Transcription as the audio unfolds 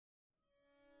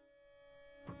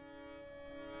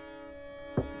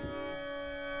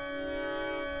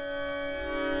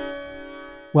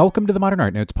Welcome to the Modern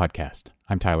Art Notes podcast.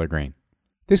 I'm Tyler Green.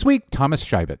 This week, Thomas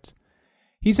Scheibitz.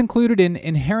 He's included in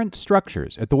Inherent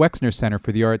Structures at the Wexner Center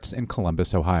for the Arts in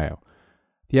Columbus, Ohio.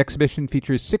 The exhibition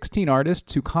features 16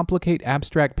 artists who complicate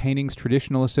abstract painting's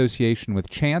traditional association with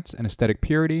chance and aesthetic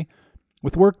purity,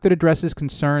 with work that addresses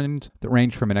concerns that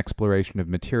range from an exploration of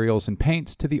materials and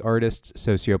paints to the artist's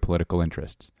socio-political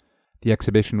interests. The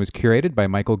exhibition was curated by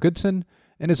Michael Goodson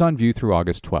and is on view through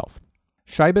August 12th.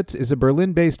 Scheibitz is a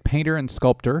Berlin-based painter and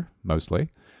sculptor,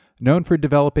 mostly, known for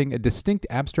developing a distinct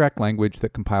abstract language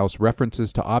that compiles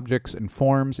references to objects and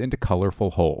forms into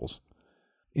colorful wholes.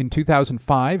 In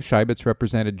 2005, Scheibitz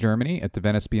represented Germany at the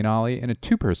Venice Biennale in a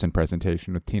two-person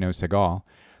presentation with Tino Segal.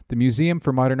 The Museum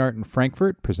for Modern Art in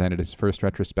Frankfurt presented his first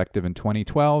retrospective in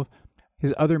 2012.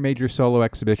 His other major solo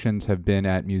exhibitions have been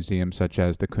at museums such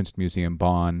as the Kunstmuseum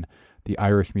Bonn, the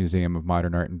Irish Museum of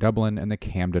Modern Art in Dublin, and the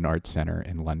Camden Arts Centre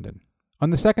in London. On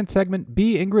the second segment,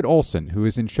 B. Ingrid Olson, who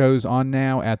is in shows on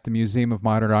now at the Museum of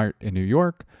Modern Art in New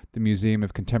York, the Museum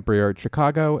of Contemporary Art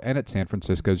Chicago, and at San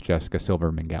Francisco's Jessica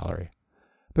Silverman Gallery.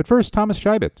 But first, Thomas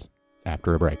Scheibitz,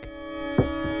 after a break.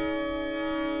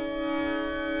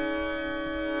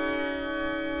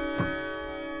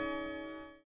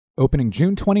 Opening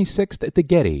June 26th at the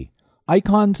Getty,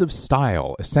 Icons of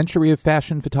Style, A Century of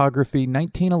Fashion Photography,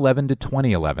 1911 to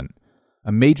 2011.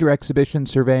 A major exhibition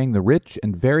surveying the rich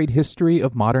and varied history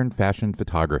of modern fashion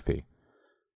photography.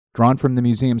 Drawn from the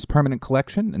museum's permanent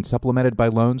collection and supplemented by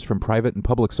loans from private and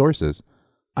public sources,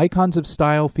 Icons of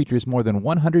Style features more than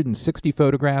 160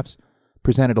 photographs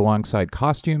presented alongside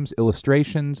costumes,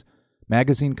 illustrations,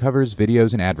 magazine covers,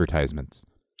 videos, and advertisements.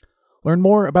 Learn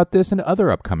more about this and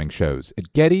other upcoming shows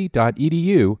at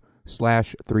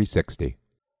getty.edu/360.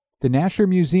 The Nasher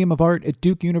Museum of Art at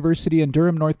Duke University in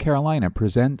Durham, North Carolina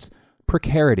presents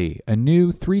Precarity, a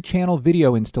new 3-channel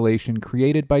video installation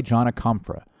created by Jonna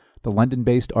Comfra, the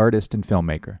London-based artist and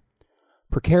filmmaker.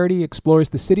 Precarity explores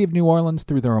the city of New Orleans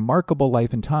through the remarkable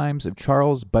life and times of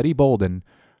Charles Buddy Bolden,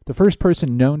 the first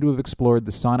person known to have explored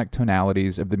the sonic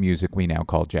tonalities of the music we now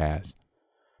call jazz.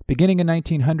 Beginning in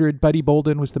 1900, Buddy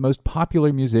Bolden was the most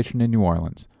popular musician in New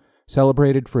Orleans,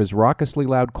 celebrated for his raucously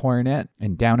loud cornet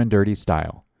and down-and-dirty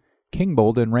style. King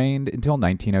Bolden reigned until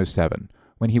 1907,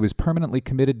 when he was permanently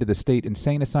committed to the state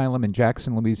insane asylum in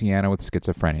Jackson, Louisiana with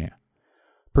schizophrenia.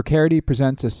 Precarity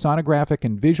presents a sonographic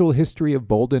and visual history of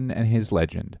Bolden and his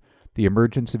legend, the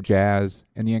emergence of jazz,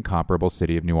 and the incomparable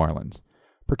city of New Orleans.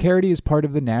 Precarity is part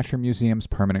of the Nasher Museum's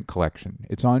permanent collection.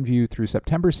 It's on view through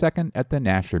September 2nd at the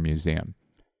Nasher Museum.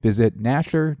 Visit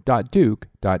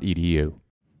nasher.duke.edu.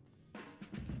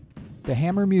 The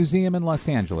Hammer Museum in Los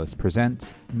Angeles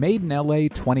presents Made in LA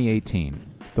 2018,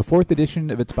 the fourth edition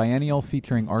of its biennial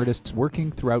featuring artists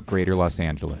working throughout greater Los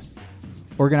Angeles.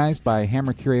 Organized by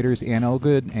Hammer curators Ann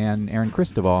Elgood and Aaron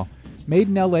Cristoval, Made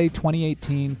in LA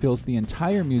 2018 fills the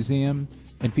entire museum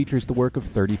and features the work of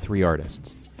 33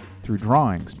 artists. Through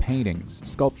drawings, paintings,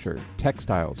 sculpture,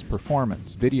 textiles,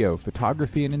 performance, video,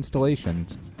 photography, and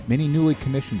installations, many newly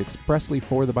commissioned expressly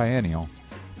for the biennial,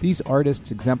 these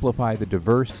artists exemplify the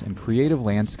diverse and creative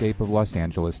landscape of Los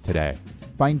Angeles today.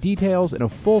 Find details and a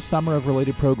full summer of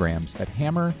related programs at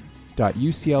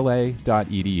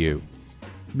hammer.ucla.edu.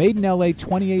 Made in LA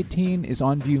 2018 is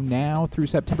on view now through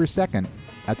September 2nd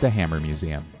at the Hammer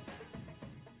Museum.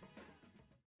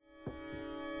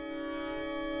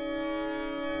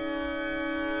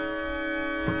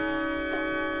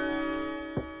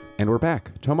 And we're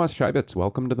back. Thomas Scheibitz,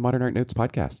 welcome to the Modern Art Notes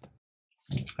podcast.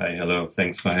 Hi, hello.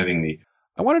 Thanks for having me.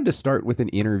 I wanted to start with an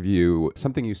interview,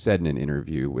 something you said in an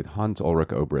interview with Hans Ulrich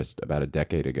Obrist about a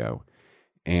decade ago.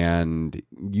 And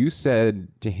you said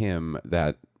to him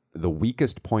that the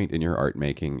weakest point in your art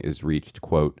making is reached,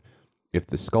 quote, if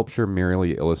the sculpture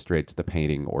merely illustrates the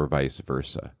painting or vice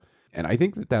versa. And I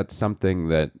think that that's something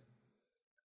that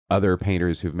other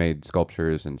painters who've made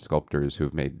sculptures and sculptors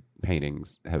who've made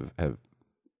paintings have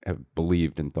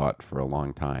believed and thought for a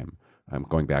long time,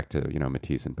 going back to,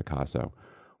 Matisse and Picasso.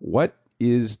 What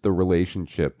is the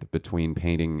relationship between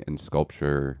painting and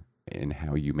sculpture in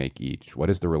how you make each?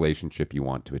 What is the relationship you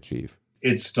want to achieve?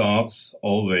 It starts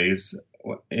always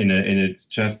in a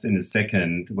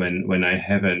second when I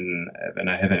have an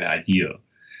idea,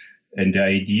 and the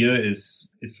idea is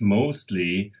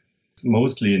mostly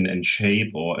in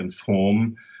shape or in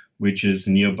form, which is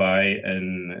nearby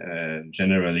and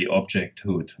generally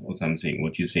objecthood or something,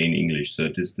 what you say in English. So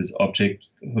this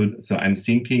objecthood. So I'm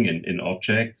thinking in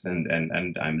objects and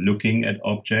I'm looking at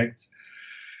objects.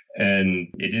 And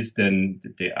it is then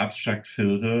the abstract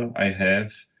filter I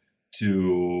have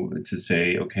to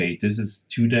say, okay, this is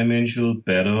two-dimensional,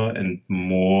 better and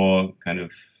more kind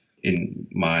of in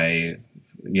my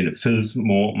fills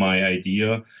more my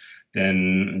idea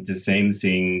than the same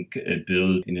thing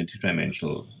built in a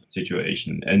two-dimensional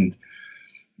situation. And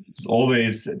it's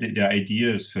always the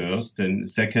idea is first, then the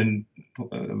second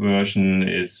version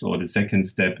is, or the second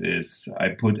step is, I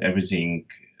put everything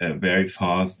very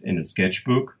fast in a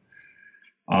sketchbook.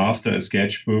 After a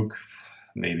sketchbook,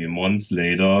 maybe months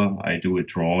later, I do a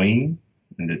drawing.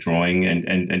 And the drawing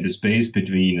and the space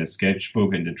between a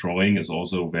sketchbook and the drawing is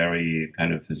also very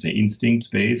kind of the instinct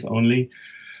space only.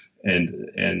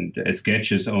 And a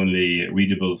sketch is only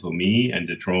readable for me, and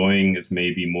the drawing is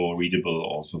maybe more readable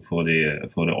also for the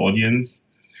audience.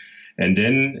 And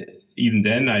then, even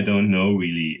then, I don't know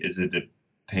really, is it a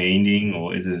painting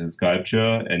or is it a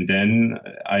sculpture? And then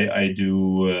I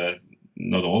do,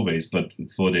 not always, but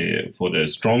for the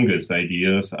strongest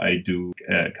ideas, I do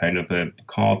kind of a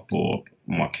cardboard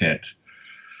maquette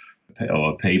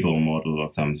or a paper model or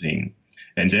something.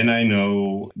 And then I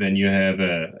know when you have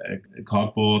a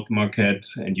cardboard maquette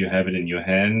and you have it in your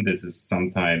hand, this is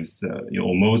sometimes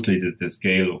or mostly the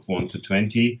scale of 1 to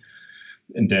 20.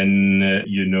 And then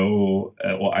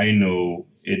or I know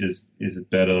is it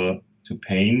better to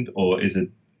paint or is it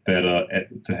better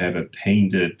to have a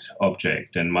painted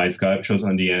object? And my sculptures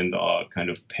on the end are kind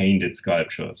of painted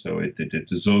sculptures. So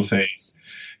the surface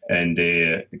and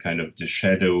the kind of the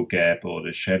shadow gap or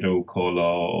the shadow color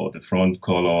or the front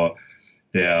color,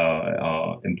 they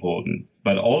are important.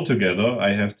 But altogether,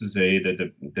 I have to say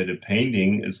that the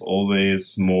painting is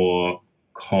always more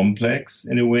complex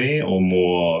in a way, or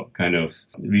more kind of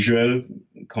visual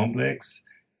complex.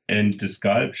 And the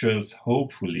sculptures,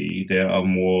 hopefully, they are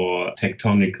more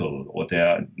tectonical, or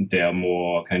they are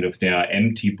more kind of, they are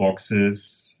empty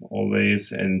boxes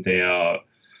always, and they are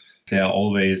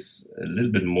always a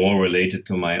little bit more related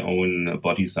to my own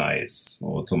body size,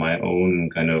 or to my own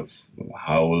kind of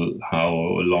how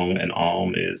long an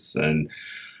arm is,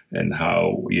 and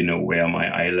how, where my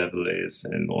eye level is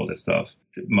and all this stuff.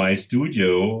 My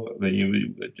studio,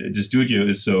 the studio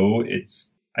is so,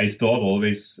 I start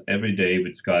always every day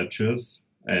with sculptures,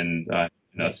 and I have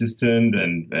an assistant,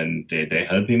 and they're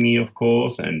helping me, of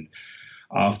course. And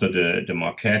after the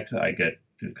maquette, I get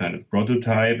this kind of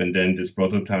prototype, and then this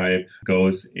prototype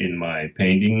goes in my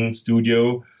painting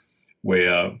studio,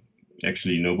 where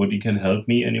actually nobody can help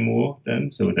me anymore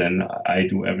so then I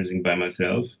do everything by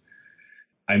myself.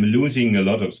 I'm losing a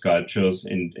lot of sculptures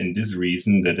in this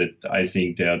reason that I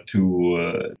think they're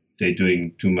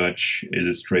doing too much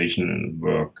illustration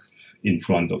work in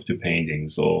front of the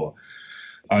paintings, or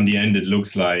on the end, it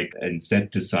looks like a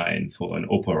set design for an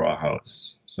opera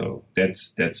house. So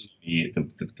that's the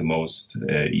most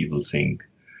evil thing.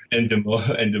 And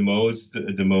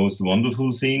the most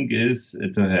wonderful thing is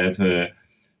to have the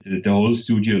whole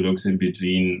studio looks in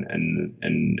between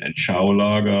and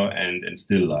Schaulager and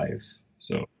still life.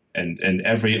 So and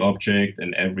every object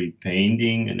and every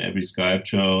painting and every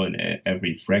sculpture and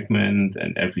every fragment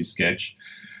and every sketch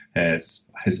has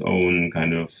his own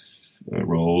kind of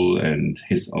role and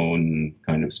his own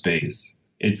kind of space.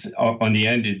 It's on the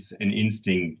end, it's an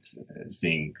instinct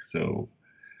thing. So,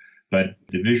 but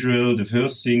the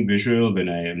first thing visual,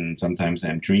 when sometimes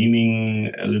I'm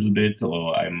dreaming a little bit,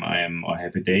 or I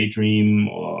have a daydream,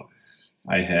 or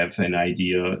I have an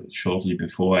idea shortly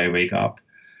before I wake up,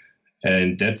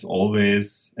 and that's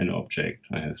always an object,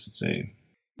 I have to say.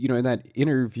 In that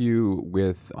interview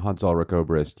with Hans-Ulrich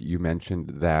Obrist, you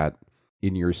mentioned that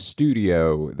in your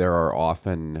studio, there are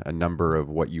often a number of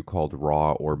what you called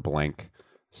raw or blank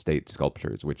state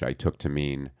sculptures, which I took to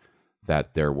mean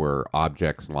that there were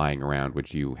objects lying around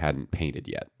which you hadn't painted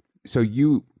yet. So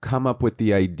you come up with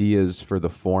the ideas for the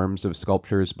forms of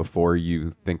sculptures before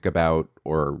you think about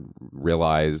or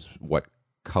realize what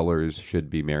colors should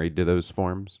be married to those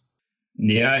forms?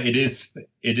 Yeah, it is.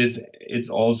 It's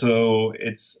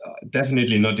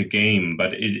definitely not a game,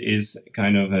 but it is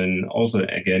kind of an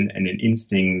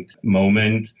instinct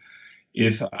moment.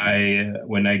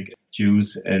 When I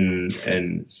choose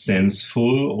an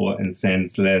senseful or an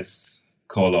senseless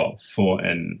color for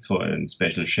a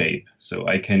special shape, so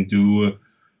I can do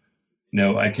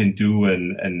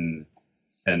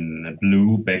a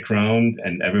blue background,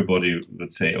 and everybody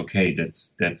would say, okay,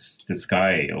 that's the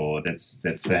sky, or that's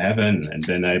the heaven. And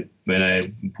then when I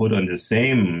put on the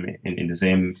same in the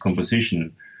same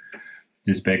composition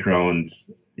this background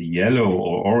yellow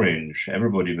or orange,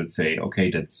 everybody would say,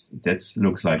 okay, that's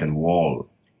looks like a wall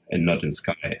and not in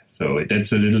sky. So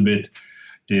that's a little bit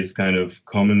this kind of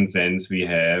common sense we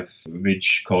have,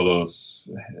 which colors,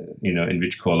 in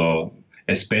which color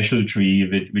a special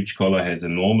tree, which color has a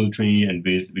normal tree, and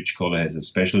which color has a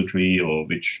special tree, or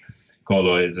which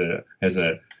color has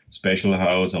a special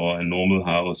house or a normal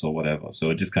house or whatever. So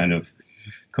it is kind of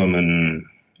common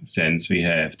sense we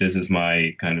have. This is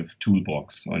my kind of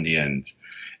toolbox on the end.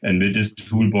 And with this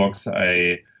toolbox,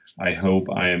 I hope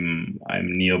I'm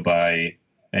nearby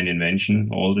an invention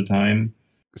all the time.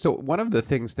 So one of the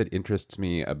things that interests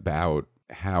me about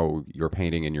how your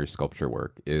painting and your sculpture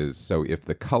work is, so if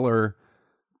the color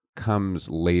comes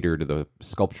later to the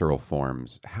sculptural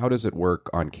forms, how does it work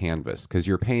on canvas? Because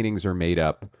your paintings are made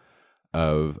up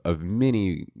of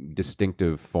many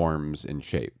distinctive forms and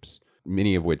shapes,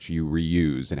 many of which you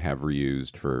reuse and have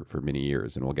reused for many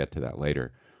years, and we'll get to that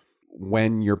later.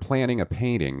 When you're planning a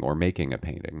painting or making a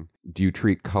painting, do you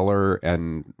treat color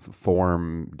and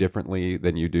form differently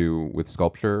than you do with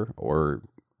sculpture, or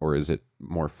is it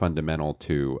more fundamental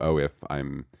to, if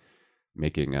I'm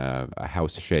making a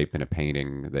house shape in a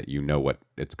painting, that you know what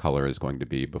its color is going to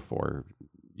be before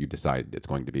you decide it's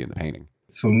going to be in the painting?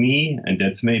 For me, and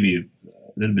that's maybe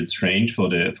a little bit strange for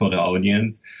the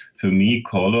audience, for me,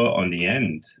 color on the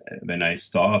end, when I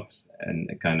start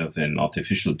and kind of an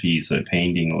artificial piece, a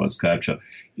painting or a sculpture,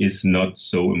 is not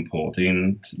so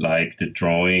important like the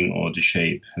drawing or the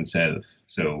shape himself.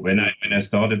 So when I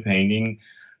start a painting,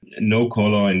 no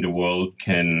color in the world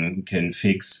can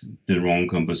fix the wrong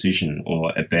composition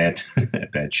or a bad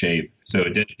shape. So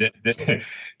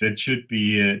that should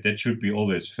be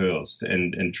always first,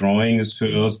 and drawing is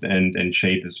first, and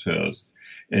shape is first,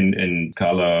 and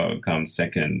color comes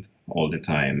second all the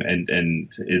time, and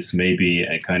is maybe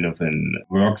a kind of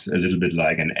works a little bit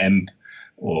like an amp,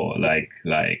 or like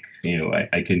I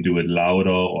can do it louder,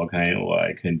 or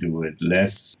I can do it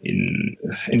less in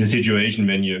a situation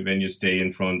when you stay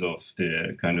in front of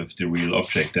the real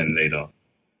object then later.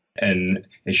 And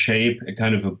a shape, a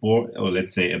kind of a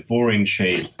boring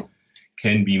shape,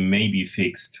 can be maybe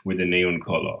fixed with a neon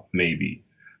color, maybe,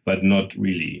 but not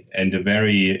really. And a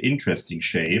very interesting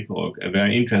shape or a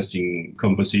very interesting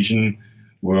composition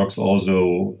works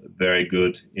also very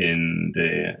good in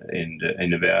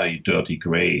a very dirty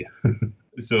gray.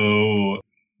 So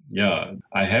yeah,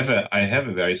 I have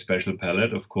a very special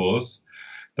palette, of course,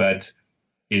 but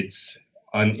it's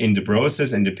in the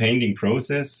process, in the painting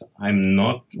process, I'm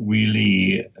not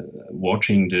really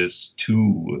watching this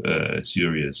too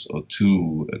serious or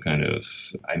too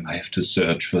I have to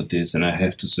search for this and I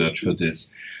have to search for this.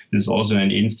 This is also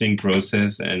an instinct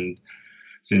process, and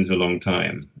since a long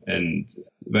time. And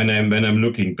when I'm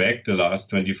looking back the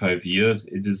last 25 years,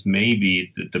 it is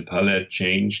maybe the palette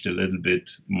changed a little bit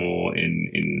more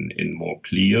in more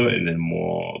clear and in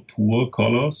more poor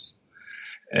colors.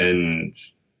 And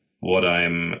what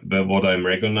I'm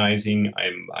recognizing,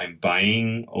 I'm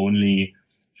buying only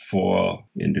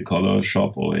in the color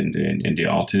shop or in the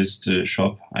artist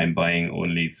shop, I'm buying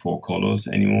only 4 colors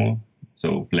anymore.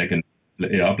 So black and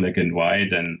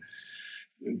white, and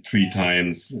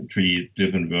 3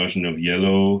 different versions of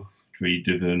yellow, 3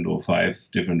 different or 5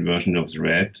 different versions of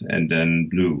red, and then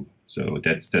blue. So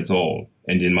that's all.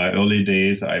 And in my early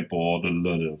days, I bought a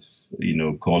lot of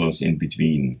colors in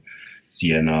between,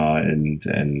 sienna and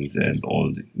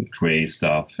all the gray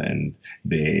stuff and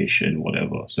beige and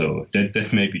whatever. So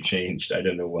that maybe changed. I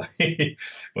don't know why.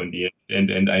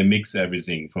 and I mix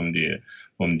everything from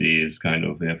this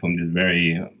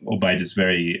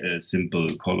very simple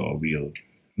color wheel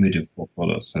with the 4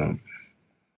 colors.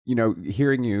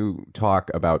 Hearing you talk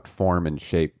about form and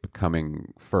shape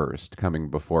coming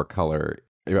before color,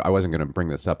 I wasn't going to bring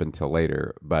this up until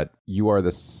later, but you are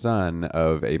the son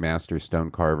of a master stone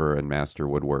carver and master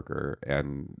woodworker,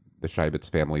 and the Scheibitz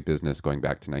family business going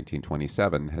back to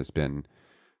 1927 has been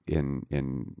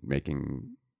in making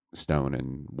stone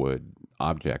and wood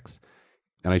objects.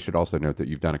 And I should also note that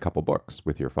you've done a couple books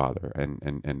with your father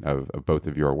and of both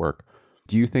of your work.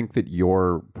 Do you think that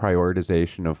your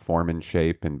prioritization of form and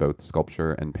shape in both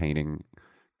sculpture and painting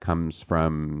comes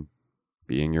from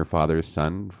being your father's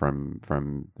son,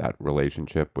 from that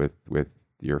relationship with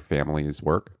your family's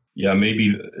work? Yeah,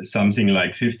 maybe something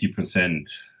like 50%.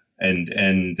 And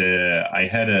I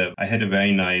had a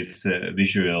very nice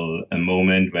visual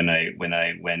moment when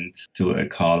I went to a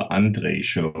Carl Andre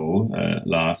show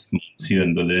last month here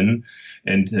in Berlin,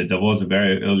 and there was a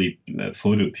very early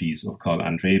photo piece of Carl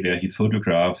Andre where he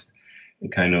photographed a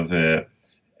kind of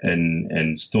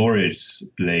an storage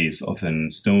place of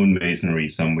a stone masonry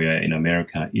somewhere in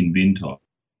America in winter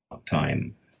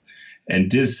time. And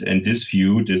this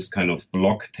view, this kind of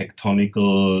block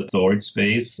tectonical storage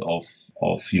space of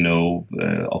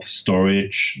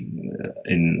storage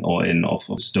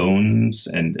of stones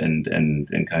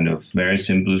and kind of very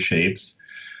simple shapes.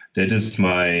 This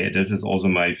is also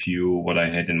my view, what I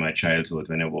had in my childhood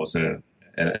when I was a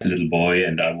a little boy,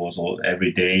 and I was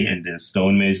every day in the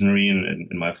stonemasonry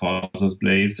in my father's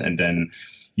place. And then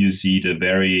you see the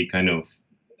very kind of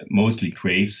mostly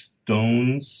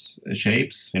gravestones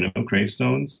shapes,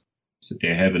 gravestones. So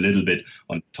they have a little bit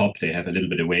on top. They have a little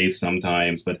bit of wave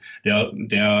sometimes, but they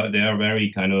are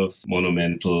very kind of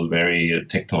monumental, very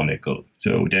tectonical.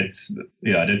 So that's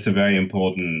a very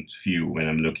important view when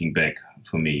I'm looking back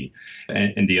for me.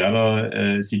 And the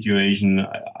other situation,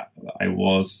 I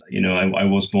was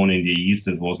born in the East.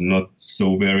 It was not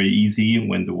so very easy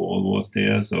when the wall was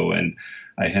there. So, and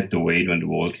I had to wait when the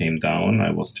wall came down.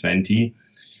 I was 20,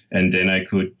 and then I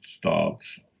could start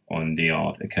on the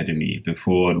art academy.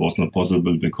 Before it was not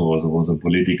possible because it was a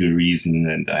political reason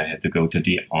and I had to go to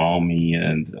the army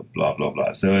and blah, blah,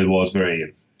 blah. So it was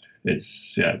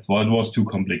it was too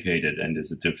complicated, and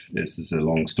this is a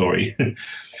long story.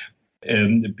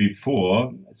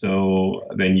 Before, so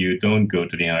when you don't go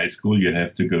to the high school, you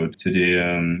have to go to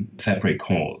the fabric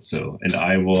hall. So, and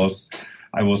I was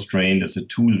trained as a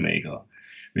tool maker,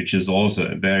 which is also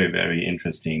a very, very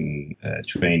interesting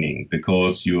training,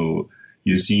 because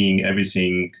you're seeing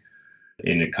everything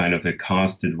in a kind of a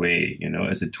casted way.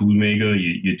 As a tool maker,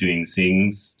 you're doing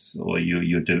things, or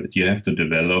you have to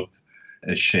develop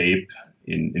a shape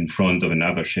in front of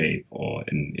another shape, or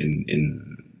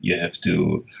you have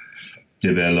to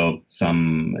develop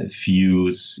some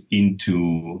fuse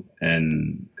into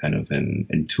an kind of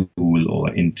an tool,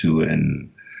 or into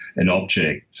an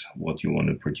object what you want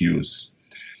to produce.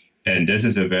 And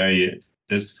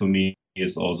this for me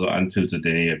is also until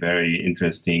today a very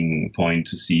interesting point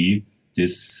to see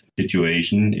this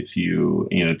situation. If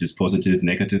this positive,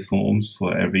 negative forms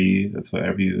for every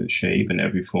shape and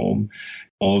every form.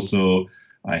 Also,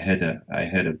 I had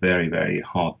a very, very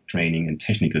hard training in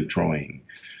technical drawing,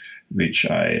 which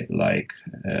I like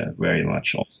very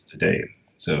much also today.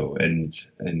 So, and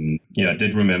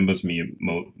that remembers me,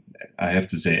 I have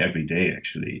to say, every day,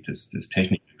 actually, this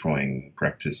technical drawing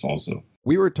practice also.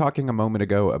 We were talking a moment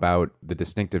ago about the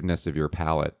distinctiveness of your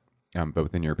palette,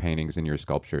 both in your paintings and your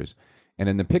sculptures. And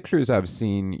in the pictures I've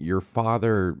seen, your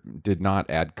father did not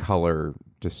add color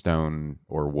to stone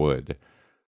or wood.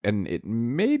 And it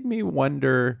made me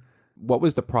wonder, what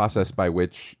was the process by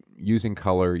which using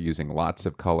color, using lots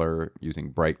of color,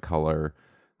 using bright color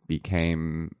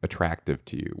became attractive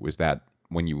to you? Was that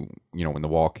when when the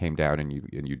wall came down and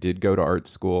you did go to art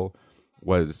school?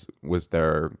 Was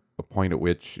there a point at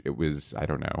which it was, I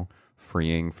don't know,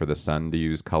 freeing for the son to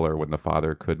use color when the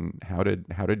father couldn't? How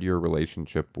did your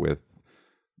relationship with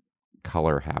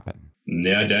color happen?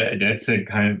 Yeah, that's a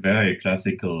kind of very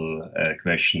classical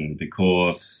question,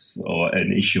 or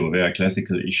a very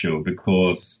classical issue,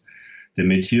 because the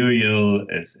material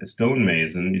a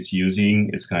stonemason is using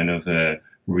is kind of a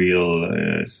real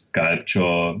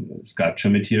sculpture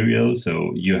material.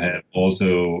 So you have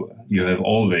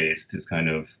always this kind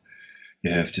of,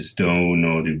 you have the stone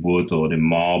or the wood or the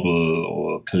marble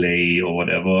or clay or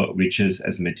whatever, which is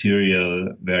as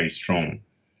material very strong.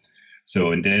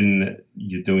 So, and then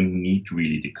you don't need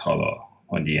really the color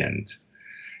on the end.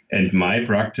 And my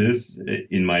practice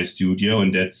in my studio,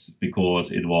 and that's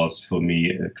because it was for me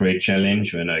a great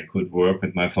challenge when I could work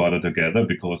with my father together,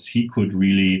 because he could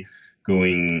really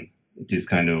going this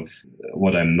kind of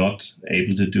what I'm not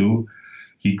able to do.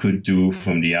 He could do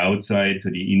from the outside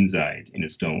to the inside in a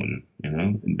stone.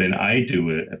 And when I do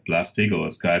a plastic or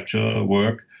a sculpture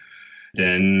work,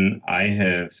 then I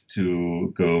have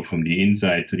to go from the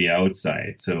inside to the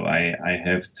outside. So I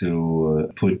have to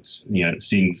put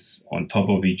things on top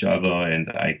of each other,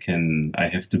 and I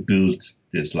have to build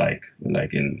this like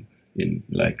in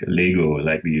Lego,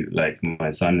 like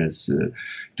my son is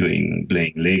playing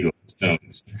Lego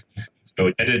stones.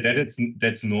 So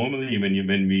that's normally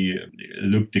when we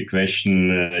look the question,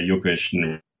 your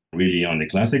question, really on the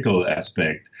classical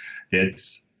aspect,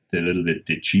 that's a little bit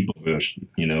the cheaper version,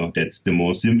 that's the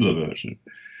more simpler version.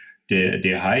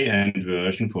 The high-end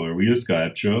version for a real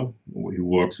sculptor who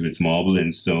works with marble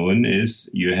and stone is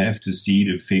you have to see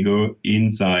the figure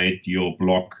inside your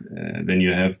block when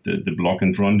you have the block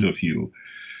in front of you.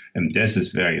 And this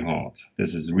is very hard.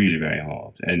 This is really very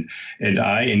hard. And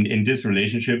I, in this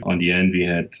relationship, on the end,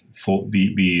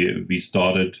 we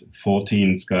started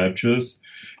 14 sculptures,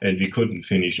 and we couldn't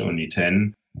finish only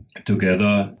 10.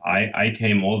 Together, I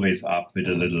came always up with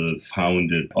a little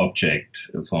founded object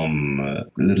from a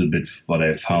little bit what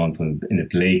I found in a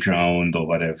playground, or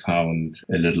what I found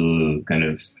a little kind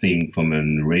of thing from a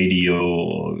radio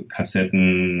or cassette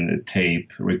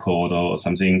tape recorder or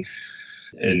something.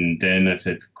 And then I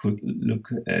said, could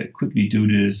we do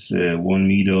this 1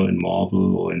 meter in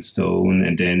marble or in stone?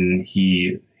 And then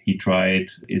he he tried,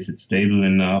 is it stable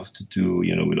enough to do,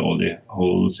 with all the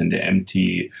holes and the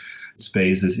empty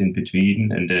spaces in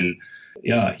between? And then,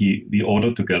 we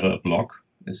ordered together a block,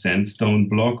 a sandstone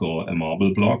block or a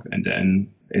marble block. And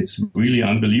then it's really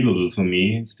unbelievable for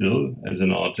me still as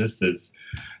an artist that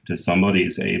somebody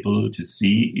is able to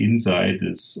see inside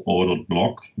this ordered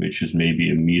block, which is maybe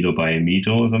a meter by a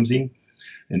meter or something.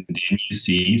 And then you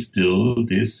see still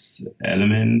this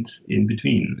element in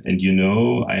between. And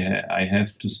I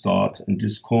have to start in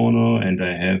this corner and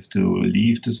I have to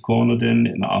leave this corner then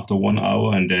and after 1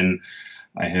 hour. And then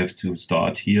I have to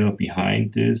start here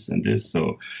behind this and this.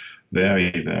 So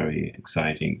very, very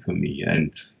exciting for me.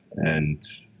 And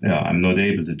I'm not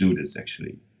able to do this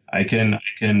actually. I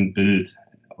can build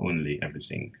only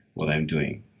everything what I'm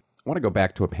doing. I want to go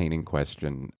back to a painting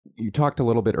question. You talked a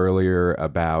little bit earlier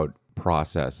about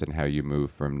process and how you move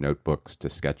from notebooks to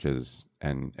sketches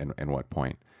and what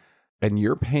point. And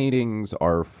your paintings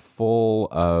are full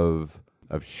of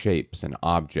shapes and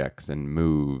objects and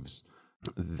moves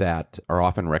that are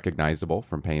often recognizable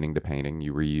from painting to painting.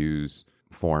 You reuse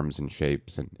forms and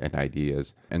shapes and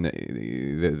ideas. And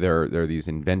there are these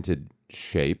invented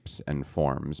shapes and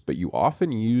forms, but you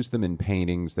often use them in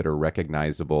paintings that are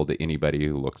recognizable to anybody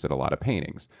who looks at a lot of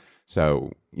paintings.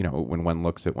 So, when one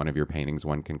looks at one of your paintings,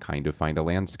 one can kind of find a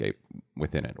landscape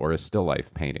within it or a still life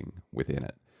painting within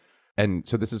it. And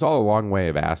so this is all a long way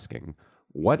of asking,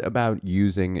 what about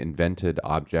using invented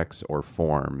objects or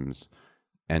forms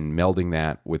and melding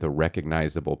that with a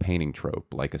recognizable painting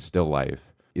trope like a still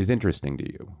life is interesting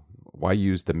to you? Why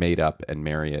use the made up and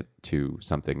marry it to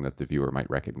something that the viewer might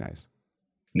recognize?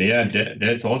 Yeah,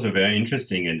 that's also very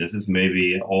interesting. And this is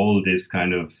maybe all this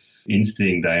kind of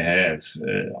instinct I have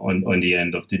on the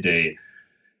end of the day.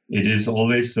 It is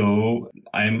always so.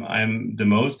 I'm the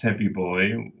most happy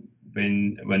boy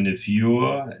when the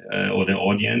viewer or the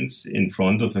audience in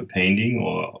front of a painting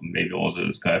or maybe also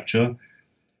a sculpture,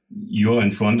 you're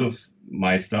in front of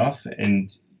my stuff and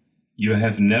you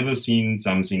have never seen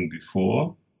something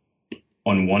before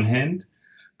on one hand,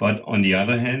 but on the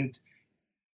other hand,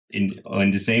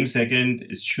 in the same second,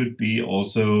 it should be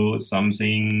also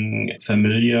something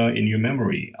familiar in your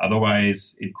memory.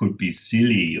 Otherwise, it could be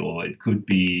silly or it could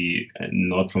be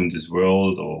not from this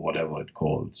world or whatever it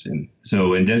calls. And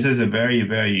this is a very,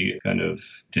 very kind of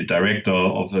the director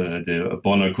of the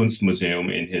Bonner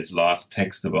Kunstmuseum in his last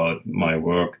text about my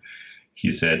work.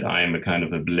 He said, I am a kind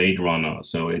of a Blade Runner.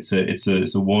 So it's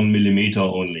a 1 millimeter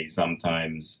only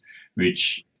sometimes,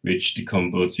 which the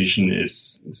composition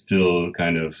is still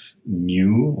kind of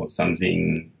new or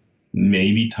something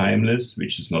maybe timeless,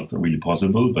 which is not really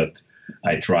possible, but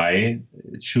I try.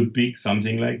 It should be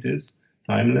something like this,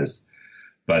 timeless,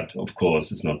 but of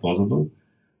course it's not possible.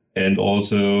 And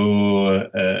also,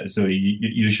 so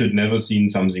you should never seen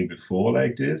something before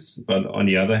like this. But on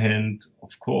the other hand,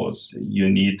 of course, you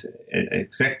need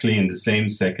exactly in the same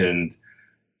second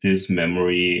this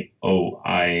memory. Oh,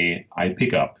 I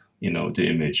pick up, the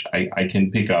image. I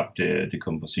can pick up the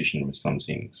composition with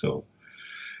something. So,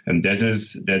 and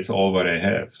that's all what I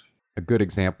have. A good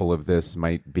example of this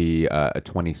might be a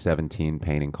 2017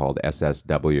 painting called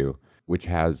SSW, which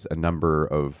has a number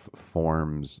of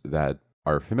forms that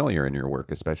are familiar in your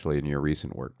work, especially in your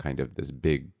recent work, kind of this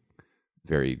big,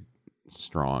 very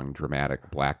strong, dramatic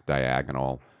black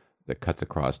diagonal that cuts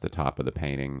across the top of the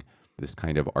painting, this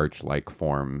kind of arch-like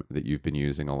form that you've been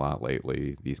using a lot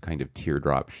lately, these kind of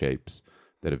teardrop shapes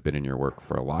that have been in your work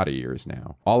for a lot of years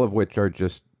now, all of which are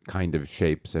just kind of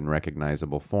shapes and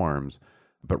recognizable forms.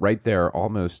 But right there,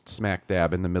 almost smack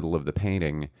dab in the middle of the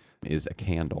painting, is a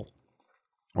candle,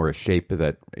 or a shape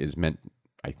that is meant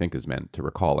to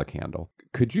recall a candle.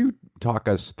 Could you talk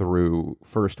us through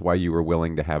first why you were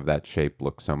willing to have that shape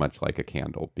look so much like a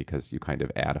candle, because you kind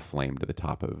of add a flame to the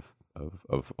top of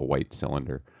a white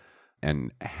cylinder,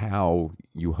 and how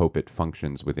you hope it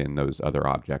functions within those other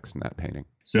objects in that painting?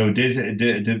 So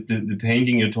the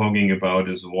painting you're talking about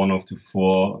is one of the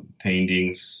 4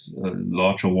 paintings,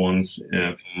 larger ones,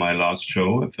 from my last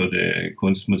show for the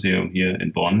Kunstmuseum here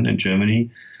in Bonn in Germany.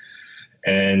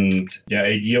 And the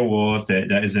idea was that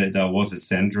there was a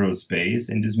central space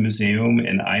in this museum,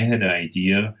 and I had an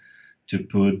idea to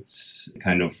put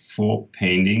kind of 4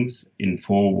 paintings in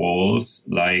 4 walls,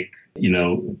 like,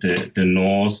 the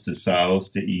north, the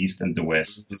south, the east, and the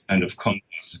west, this kind of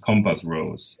compass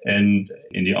rose. And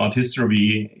in the art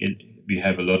history, we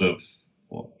have a lot of,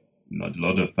 well, not a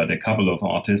lot of, but a couple of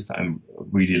artists I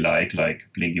really like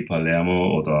Blinky Palermo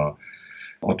or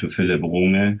Otto Philipp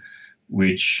Runge,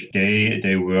 which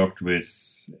they worked with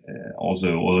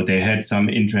also, or they had some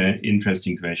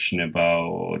interesting question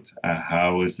about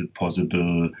how is it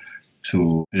possible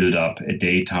to build up a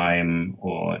daytime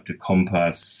or the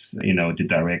compass, the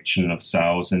direction of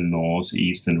south and north,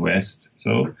 east and west.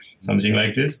 So something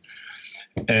like this.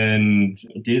 And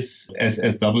this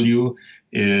SSW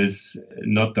is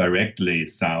not directly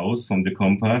south from the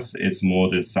compass. It's more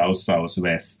the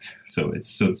south-southwest. So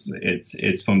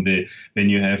it's from when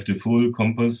you have the full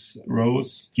compass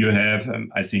rows, you have,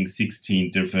 I think,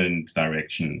 16 different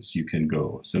directions you can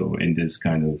go. So in this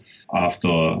kind of,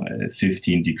 after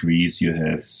 15 degrees, you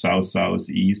have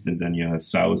south-southeast, and then you have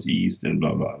southeast, and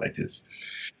blah, blah, like this.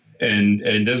 And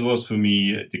that was for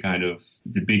me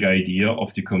the big idea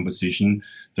of the composition,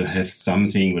 to have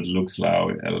something that looks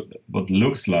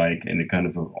like in a kind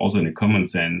of also in a common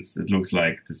sense, it looks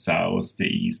like the south, the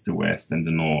east, the west, and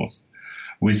the north,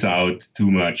 without too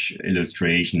much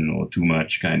illustration or too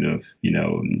much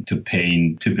to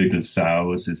paint typical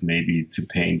south is maybe to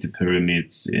paint the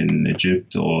pyramids in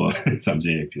Egypt or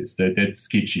something like this. That's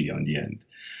sketchy on the end,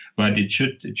 but it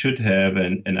should have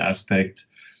an aspect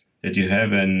that you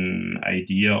have an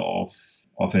idea of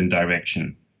a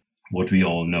direction, what we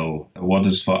all know, what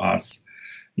is for us,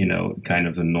 kind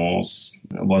of the north,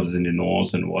 what is in the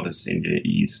north and what is in the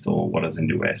east or what is in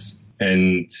the west.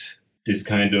 And this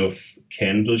kind of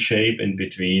candle shape in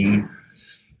between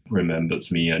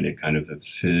remembers me on a kind of a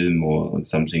film or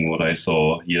something what I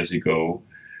saw years ago,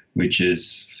 which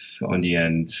is on the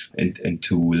end a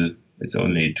tool. It's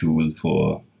only a tool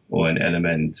or an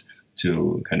element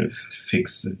to kind of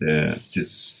fix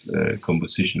this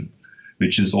composition,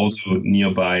 which is also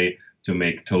nearby to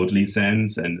make totally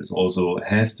sense, and it also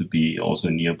has to be also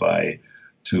nearby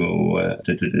to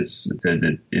that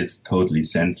it is totally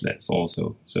senseless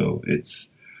also. So it's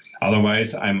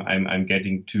otherwise I'm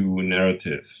getting too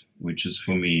narrative, which is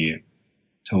for me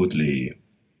totally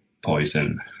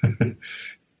poison.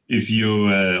 If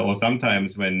you or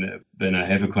sometimes when I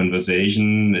have a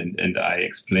conversation and I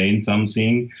explain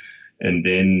something, and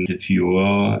then the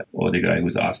viewer or the guy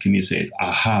who's asking me says,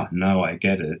 "Aha, now I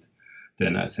get it,"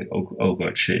 then I say, "Oh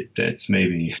God, shit, that's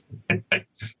maybe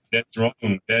that's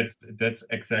wrong. That's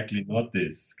exactly not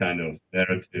this kind of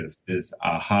narrative. This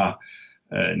aha,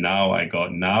 now I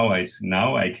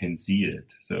can see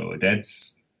it. So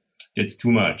that's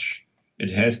too much.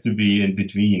 It has to be in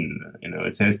between.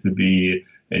 It has to be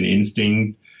an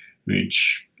instinct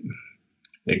which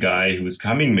a guy who's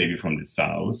coming maybe from the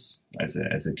south, as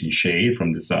a cliche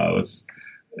from the south,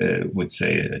 would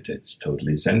say that it's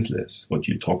totally senseless what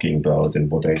you're talking about, and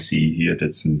what I see here,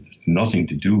 that's nothing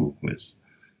to do with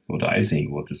what I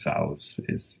think what the south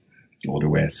is, or the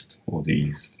west, or the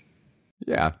east."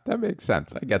 Yeah, that makes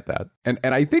sense. I get that. And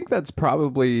I think that's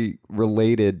probably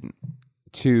related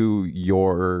to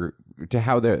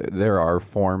how there are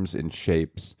forms and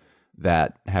shapes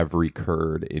that have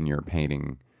recurred in your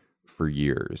painting for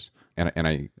years. And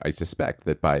I suspect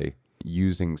that by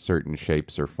using certain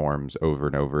shapes or forms over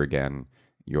and over again,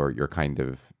 you're kind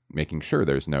of making sure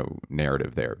there's no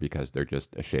narrative there, because they're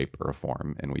just a shape or a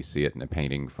form, and we see it in a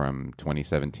painting from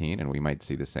 2017, and we might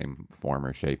see the same form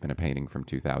or shape in a painting from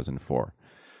 2004.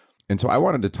 And so I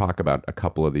wanted to talk about a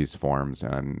couple of these forms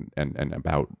and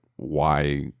about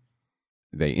why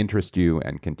they interest you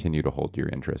and continue to hold your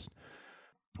interest.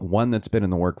 One that's been in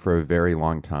the work for a very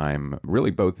long time,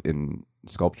 really both in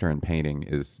sculpture and painting,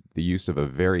 is the use of a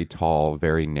very tall,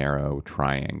 very narrow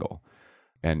triangle.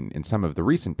 And in some of the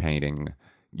recent painting,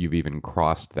 you've even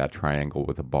crossed that triangle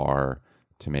with a bar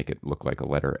to make it look like a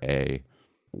letter A.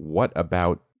 What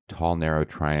about tall, narrow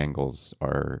triangles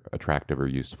are attractive or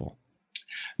useful?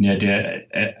 Yeah, they're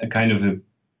a kind of a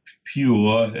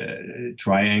pure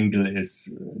triangle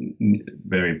is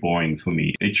very boring for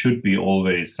me. It should be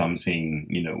always something,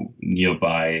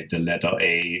 nearby the letter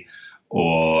A,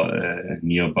 or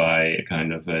nearby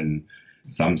kind of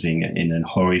something in a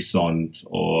horizon,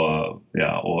 or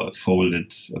a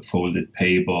folded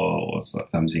paper or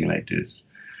something like this.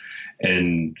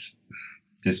 And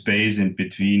the space in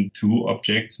between two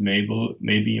objects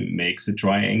maybe makes a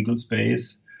triangle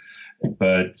space.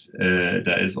 But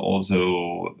there is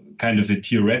also kind of a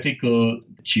theoretical,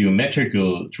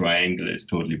 geometrical triangle is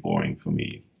totally boring for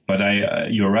me.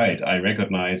 But you're right. I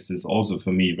recognize this also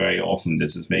for me very often.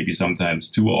 This is maybe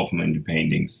sometimes too often in the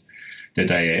paintings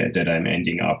that I'm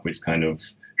ending up with kind of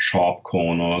sharp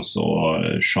corners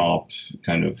or sharp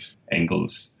kind of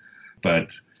angles.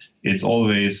 But it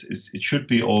should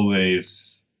be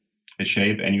always a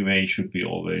shape anyway. Should be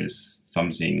always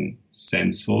something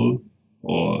sensual,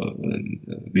 or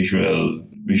visual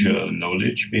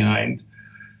knowledge behind,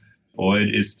 or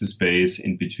it is the space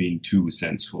in between two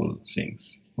sensual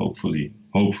things. Hopefully.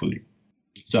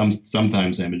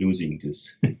 Sometimes I'm losing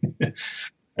this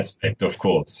aspect, of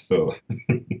course. So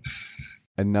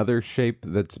Another shape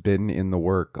that's been in the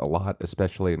work a lot,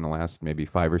 especially in the last maybe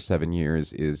 5 or 7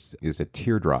 years, is a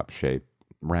teardrop shape,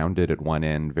 rounded at one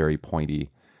end, very pointy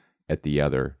at the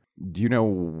other. Do you know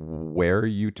where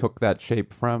you took that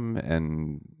shape from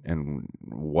and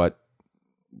what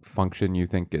function you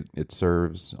think it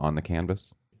serves on the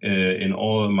canvas? In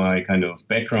all my kind of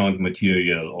background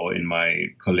material or in my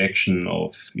collection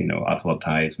of,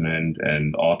 advertisement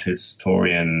and art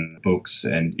historian books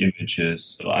and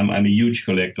images. So I'm a huge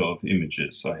collector of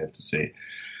images, I have to say.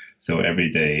 So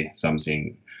every day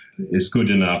something is good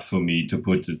enough for me to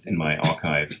put it in my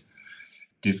archive.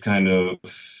 This kind of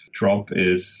drop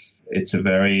it's a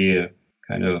very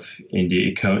kind of in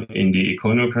the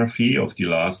iconography of the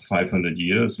last 500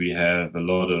 years, we have a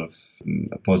lot of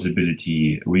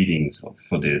possibility readings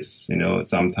for this.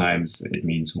 Sometimes it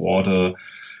means water.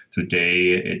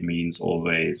 Today it means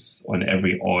always on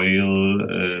every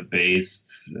oil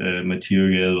based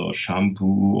material or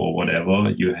shampoo or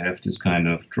whatever, you have this kind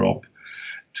of drop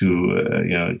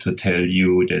to tell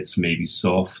you that's maybe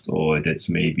soft or that's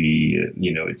maybe,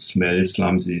 it smells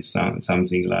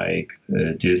something like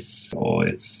this, or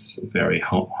it's very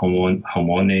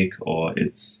harmonic, or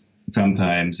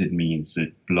sometimes it means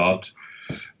it's blood,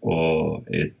 or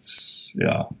it's,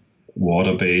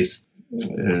 water-based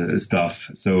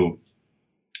stuff. So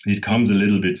it comes a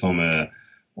little bit from a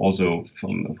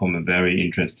very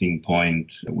interesting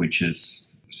point, which is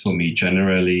for me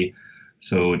generally,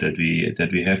 so that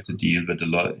we have to deal with a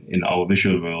lot in our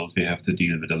visual world. We have to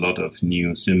deal with a lot of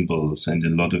new symbols and a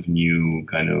lot of new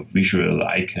kind of visual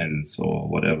icons or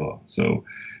whatever. So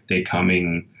they're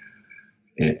coming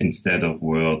instead of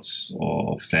words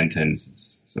or of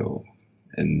sentences. So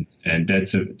and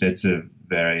that's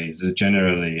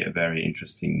generally a very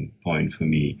interesting point for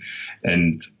me.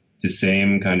 And the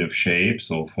same kind of shapes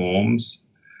or forms,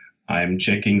 I'm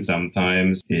checking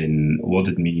sometimes in what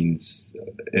it means,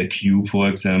 a cube, for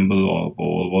example, or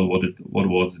what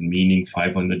was the meaning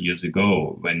 500 years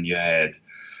ago when you had,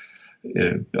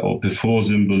 or before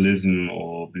symbolism,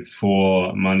 or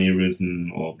before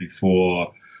manierism, or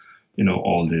before,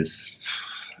 all this,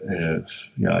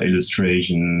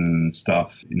 illustration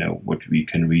stuff, what we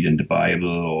can read in the Bible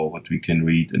or what we can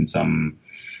read in some,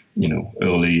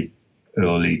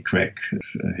 early crack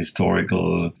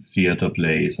historical theater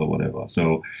plays or whatever.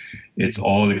 So it's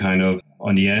all the kind of,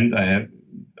 on the end,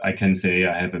 I can say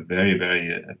I have a very,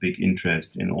 very big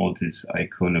interest in all these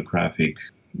iconographic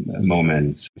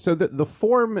moments. So the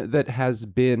form that has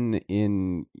been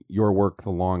in your work the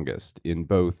longest in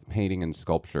both painting and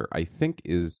sculpture, I think,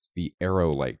 is the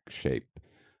arrow-like shape.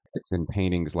 It's in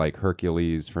paintings like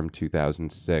Hercules from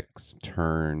 2006,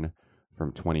 Turn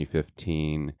from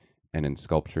 2015, and in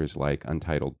sculptures like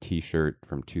Untitled T-Shirt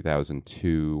from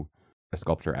 2002, a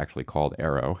sculpture actually called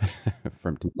Arrow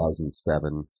from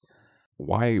 2007.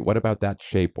 What about that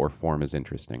shape or form is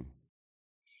interesting?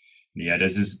 Yeah,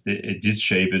 this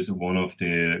shape is one of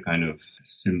the kind of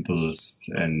simplest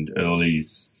and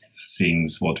earliest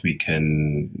things what we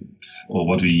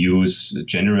use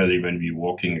generally when we're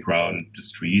walking around the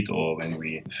street, or when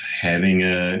we having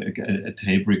a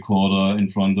tape recorder in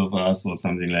front of us or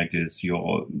something like this.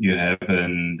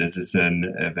 This is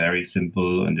a very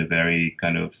simple and a very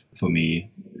kind of, for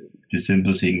me, the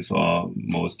simple things are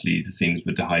mostly the things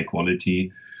with the high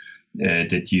quality.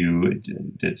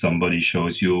 That somebody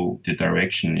shows you the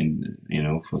direction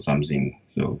for something.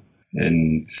 So,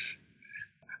 and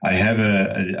I have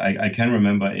I can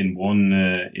remember in one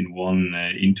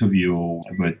interview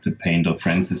with the painter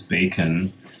Francis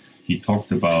Bacon, he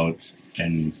talked about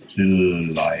a still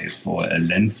life or a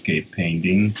landscape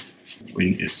painting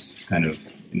when it's kind of,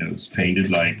 it's painted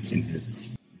like in his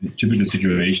typical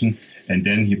situation, and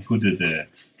then he put a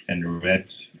red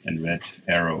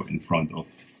arrow in front of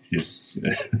this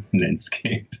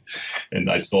landscape, and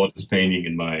I saw this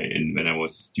painting when I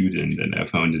was a student, and I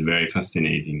found it very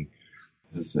fascinating.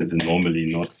 This is normally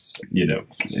not,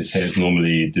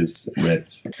 this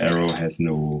red arrow has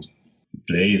no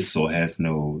place or has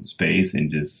no space in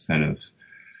this kind of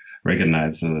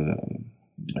recognized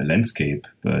landscape,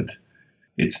 but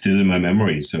it's still in my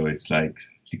memory. So it's like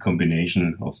the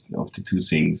combination of the two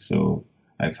things. So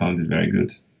I found it very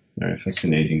good, very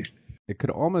fascinating. It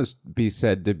could almost be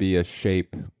said to be a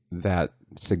shape that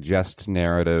suggests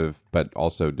narrative, but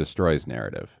also destroys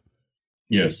narrative.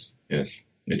 Yes.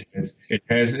 It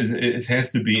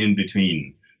has to be in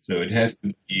between. So it has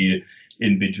to be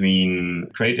in between.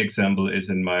 Great example is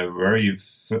in my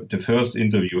the first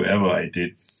interview ever I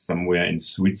did somewhere in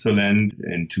Switzerland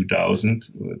in 2000,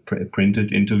 a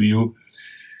printed interview.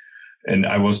 And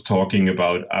I was talking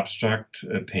about abstract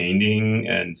painting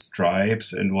and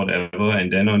stripes and whatever.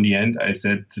 And then on the end, I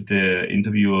said to the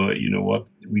interviewer, you know what,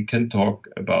 we can talk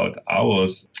about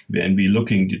ours when we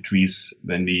looking the trees,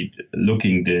 when we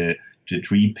looking the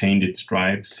tree painted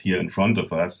stripes here in front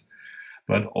of us.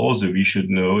 But also we should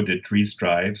know that tree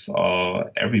stripes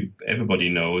are, everybody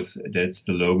knows that's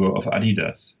the logo of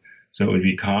Adidas. So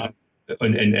we can't,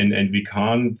 and we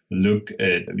can't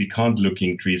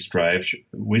looking tree stripes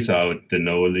without the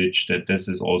knowledge that this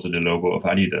is also the logo of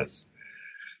Adidas.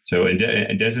 So and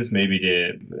this is maybe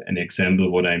an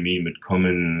example what I mean with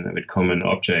common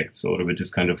objects, or with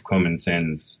this kind of common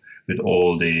sense with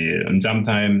and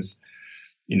sometimes,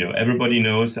 you know, everybody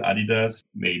knows Adidas,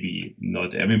 maybe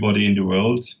not everybody in the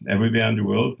world, everywhere in the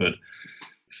world, but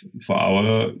for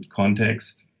our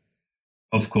context,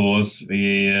 of course,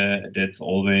 that's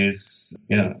always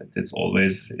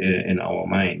in our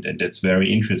mind, and that's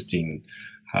very interesting.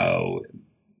 How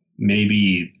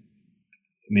maybe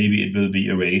it will be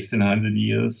erased in 100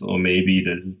 years, or maybe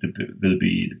will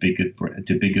be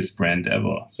the biggest brand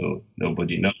ever. So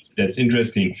nobody knows. That's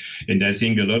interesting, and I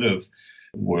think a lot of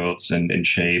words and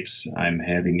shapes I'm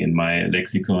having in my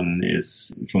lexicon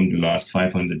is from the last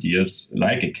 500 years,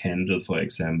 like a candle, for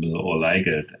example, or like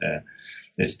a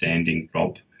standing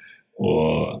prop,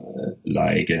 or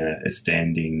like a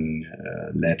standing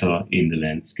letter in the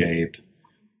landscape,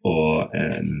 or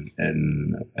a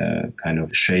kind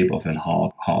of shape of an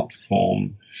heart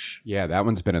form. Yeah, that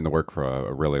one's been in the work for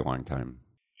a really long time.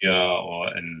 Yeah,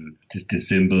 and the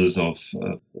symbols of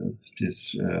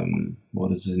this,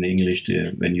 what is it in English,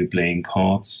 when you're playing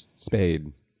cards?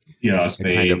 Spade. Yeah,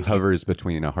 spade. It kind of hovers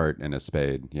between a heart and a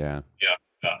spade, yeah.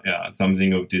 Yeah,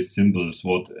 something of these symbols,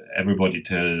 what everybody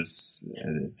tells,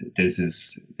 this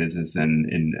is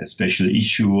a special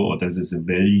issue, or this is a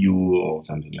value, or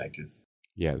something like this.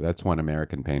 Yeah, that's one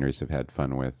American painters have had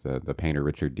fun with. The painter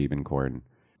Richard Diebenkorn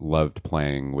loved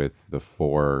playing with the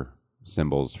 4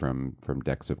 symbols from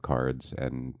decks of cards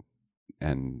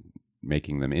and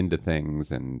making them into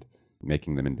things and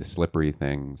making them into slippery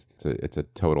things. It's a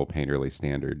total painterly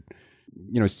standard.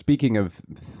 You know, speaking of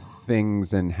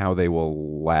things and how they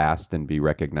will last and be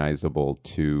recognizable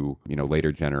to, you know,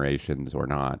 later generations or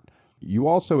not, you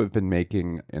also have been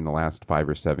making, in the last 5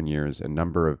 or 7 years, a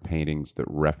number of paintings that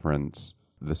reference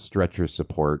the stretcher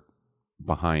support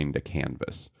behind a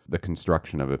canvas, the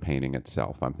construction of a painting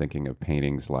itself. I'm thinking of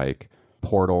paintings like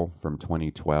Portal from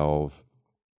 2012,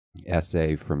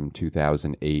 Essay from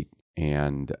 2008,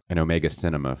 and an Omega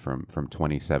Cinema from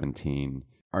 2017.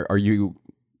 Are you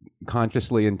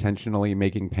consciously, intentionally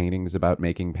making paintings about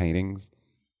making paintings,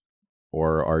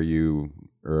 or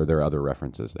are there other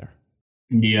references there?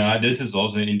 Yeah, this is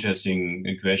also an interesting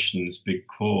question,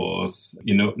 because,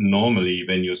 you know, normally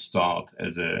when you start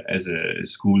as a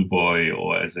schoolboy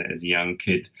or as a young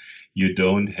kid, you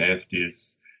don't have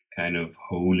this kind of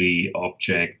holy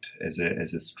object as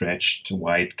a stretched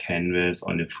white canvas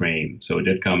on a frame. So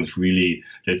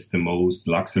that's the most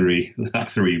luxury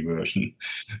version.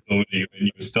 Only when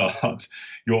you start,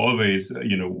 you always,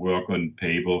 you know, work on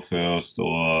paper first,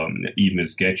 or even a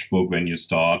sketchbook when you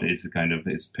start is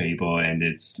paper, and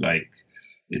it's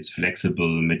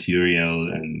flexible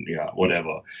material, and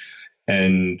whatever.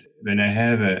 And when I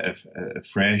have a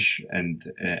fresh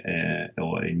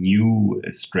or a new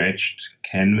stretched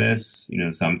canvas, you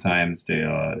know, sometimes they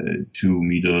are 2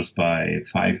 meters by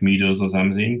 5 meters or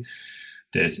something.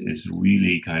 This is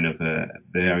really kind of a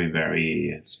very,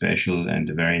 very special and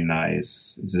a very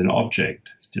nice. It's an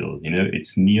object still, you know.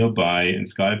 It's nearby in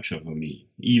sculpture for me,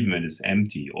 even when it's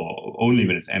empty, or only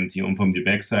when it's empty, and from the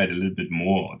back side a little bit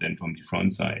more than from the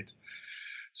front side.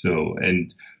 So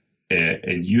and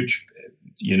huge,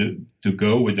 you know, to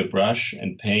go with a brush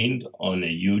and paint on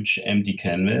a huge empty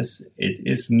canvas, it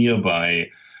is nearby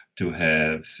to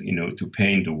have, you know, to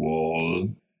paint a wall.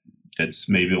 That's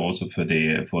maybe also for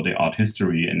the art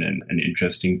history, and an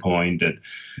interesting point that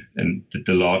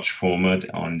the large format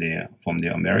from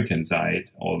the American side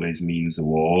always means a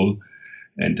wall,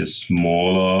 and the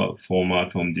smaller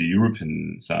format from the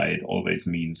European side always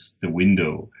means the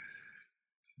window.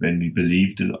 When we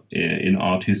believed in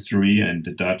art history, and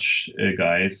the Dutch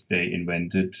guys, they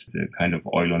invented the kind of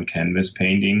oil on canvas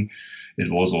painting, it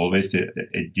was always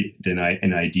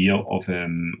an idea of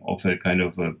a kind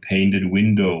of a painted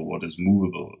window, what is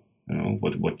movable, you know,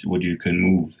 what you can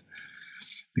move.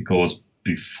 Because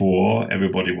before,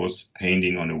 everybody was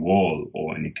painting on a wall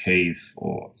or in a cave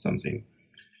or something.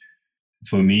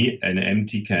 For me, an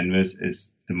empty canvas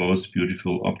is the most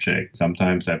beautiful object.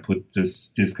 Sometimes I put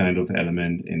this kind of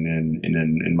element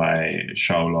in my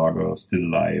Schaulager,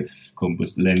 still life,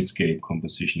 landscape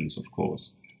compositions, of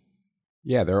course.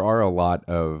 Yeah, there are a lot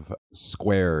of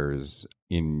squares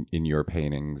in your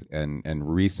paintings, and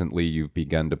recently you've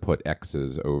begun to put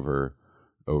X's over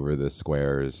the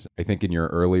squares. I think in your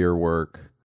earlier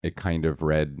work, it kind of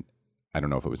read, I don't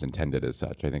know if it was intended as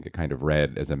such. I think it kind of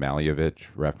read as a Malevich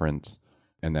reference,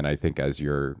 and then I think as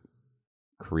your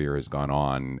career has gone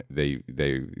on, they've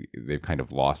kind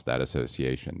of lost that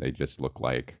association. They just look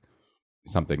like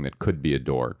something that could be a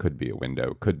door, could be a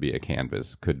window, could be a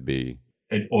canvas, could be.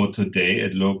 Or today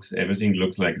everything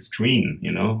looks like a screen,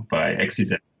 by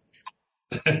accident.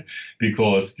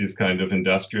 Because this kind of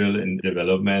industrial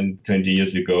development 20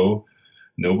 years ago,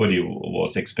 nobody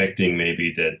was expecting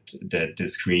maybe that the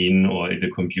screen or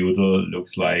the computer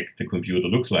looks like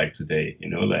today,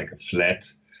 like a flat,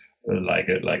 like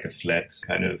a flat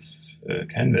kind of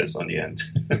canvas on the end.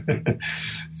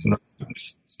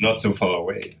 It's not so far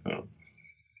away.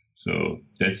 So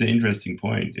that's an interesting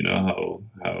point,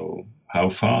 how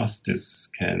fast this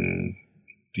can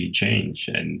be changed.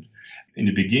 And in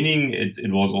the beginning, it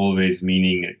was always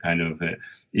meaning a kind of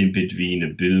in between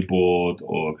a billboard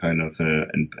or kind of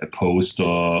a poster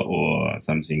or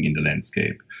something in the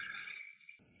landscape.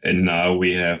 And now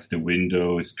we have the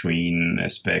window screen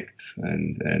aspect,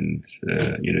 and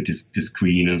the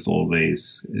screen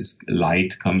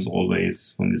light comes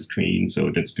always from the screen. So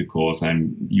that's because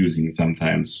I'm using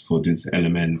sometimes for these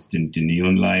elements the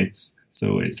neon lights.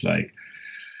 So it's like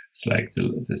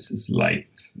this is light.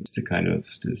 It's the kind of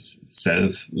this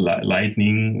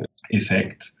self-lightening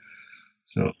effect.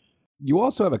 So you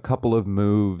also have a couple of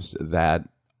moves that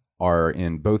are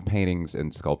in both paintings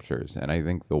and sculptures, and I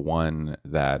think the one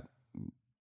that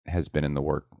has been in the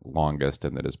work longest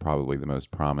and that is probably the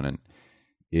most prominent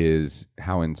is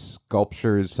how in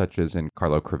sculptures such as in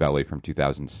Carlo Crivelli from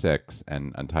 2006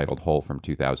 and Untitled Hole from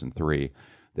 2003,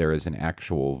 there is an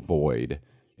actual void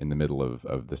in the middle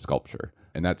of the sculpture.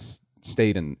 And that's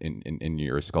stayed in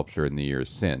your sculpture in the years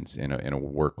since. In a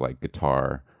work like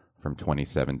Guitar from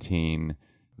 2017,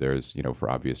 there's, for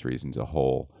obvious reasons, a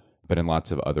hole. But in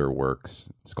lots of other works,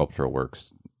 sculptural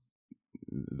works,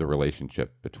 the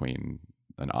relationship between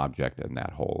an object and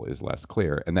that hole is less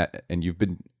clear. And you've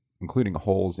been including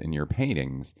holes in your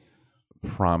paintings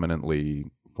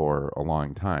prominently for a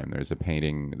long time. There's a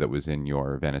painting that was in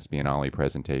your Venice Biennale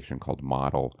presentation called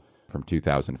Model from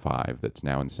 2005 that's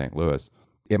now in St. Louis.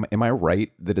 Am I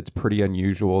right that it's pretty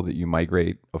unusual that you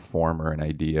migrate a form or an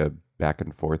idea back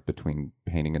and forth between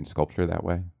painting and sculpture that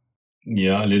way?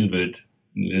 Yeah, a little bit.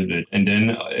 And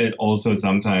then it also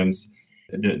sometimes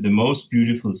the most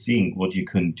beautiful thing what you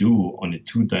can do on a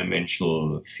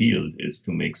two-dimensional field is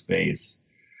to make space.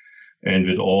 And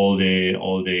with all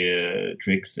the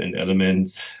tricks and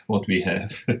elements what we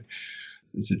have,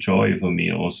 it's a joy for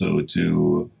me also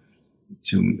to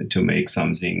make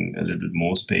something a little bit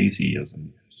more spacey or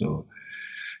something. So,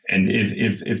 and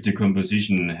if the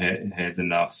composition has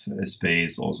enough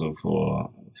space also for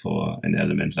an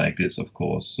element like this, of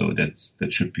course, so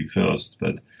that should be first.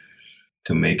 But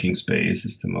to making space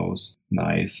is the most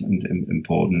nice and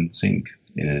important thing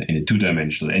in a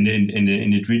two-dimensional. And in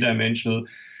the three-dimensional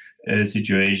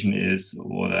situation is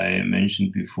what I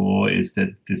mentioned before, is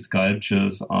that the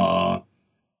sculptures are,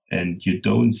 and you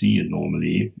don't see it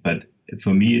normally, but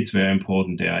for me it's very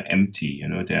important, they are empty.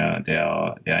 They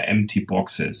are empty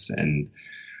boxes, and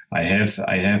I have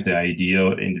the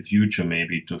idea in the future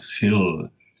maybe to fill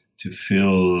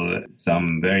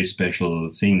some very special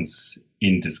things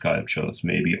in the sculptures,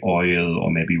 maybe oil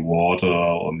or maybe water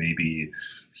or maybe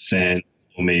sand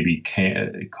or maybe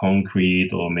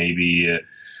concrete or maybe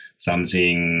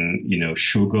something,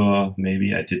 sugar.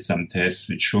 Maybe I did some tests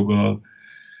with sugar,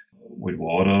 with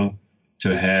water,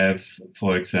 to have,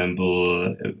 for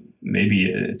example,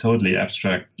 maybe a totally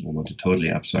abstract, or not a totally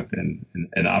abstract, an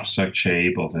abstract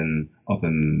shape of an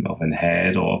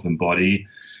head or of a body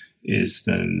is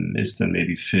then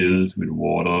maybe filled with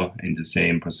water in the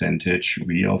same percentage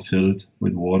we are filled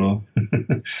with water.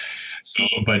 So,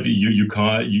 but you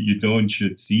don't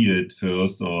should see it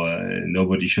first, or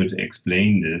nobody should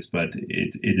explain this, but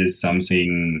it is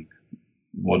something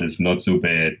what is not so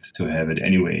bad to have it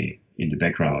anyway in the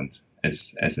background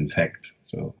as in fact.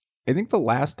 So I think the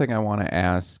last thing I want to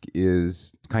ask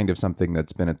is kind of something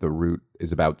that's been at the root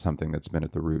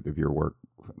of your work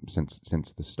since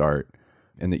the start.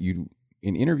 And that you,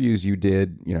 in interviews you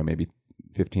did, maybe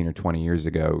 15 or 20 years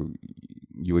ago,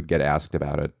 you would get asked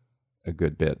about it a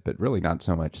good bit, but really not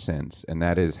so much since. And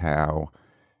that is how,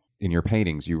 in your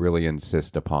paintings, you really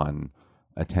insist upon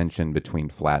a tension between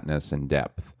flatness and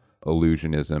depth,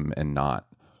 illusionism and not.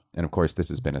 And of course, this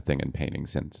has been a thing in painting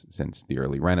since the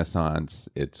early Renaissance.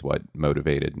 It's what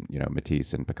motivated,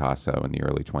 Matisse and Picasso in the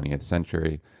early 20th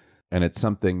century. And it's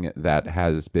something that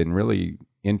has been really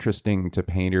interesting to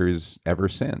painters ever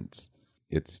since.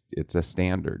 It's a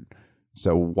standard.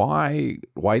 So why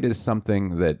does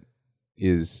something that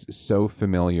is so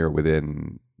familiar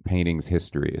within painting's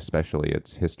history, especially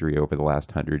its history over the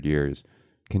last 100 years,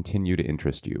 continue to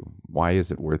interest you? Why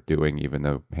is it worth doing, even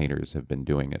though painters have been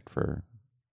doing it for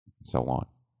so long?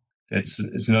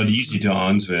 It's not easy to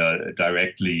answer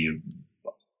directly,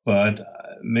 but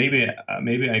maybe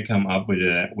I come up with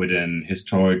an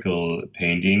historical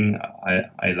painting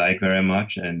I like very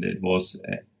much, and it was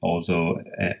also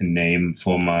a name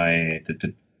for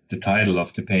the title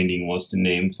of the painting was the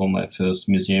name for my first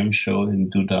museum show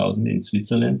in 2000 in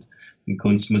Switzerland, in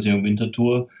Kunstmuseum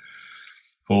Winterthur,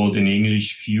 called in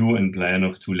English View and Plan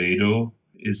of Toledo,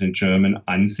 is in German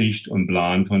Ansicht und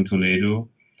Plan von Toledo.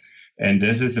 And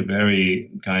this is a very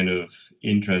kind of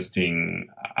interesting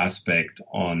aspect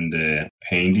on the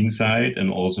painting side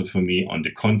and also for me on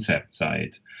the concept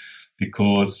side,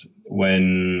 because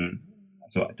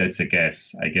so that's a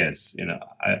guess, I guess,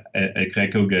 a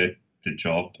Greco get the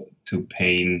job to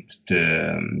paint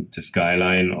the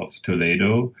skyline of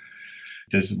Toledo.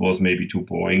 This was maybe too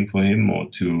boring for him,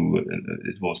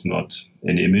 it was not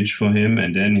an image for him.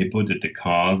 And then he put the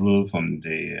castle from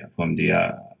the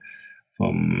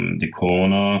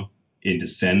corner in the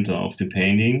center of the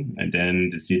painting, and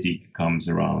then the city comes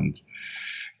around.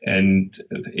 And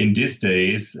in these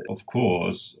days, of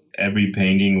course, every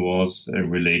painting was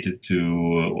related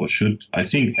to, I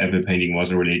think every painting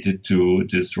was related to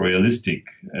this realistic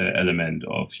element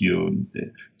to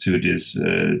this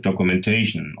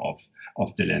documentation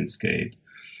of the landscape.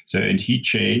 So, and he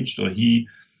changed, or he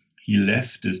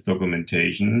left this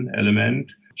documentation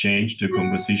element, changed the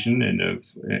composition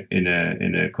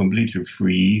in a completely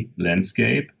free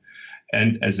landscape,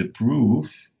 and as a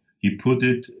proof, he put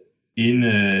it in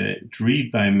a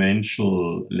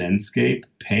three-dimensional landscape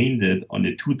painted on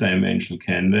a two-dimensional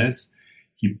canvas.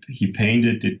 He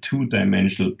painted the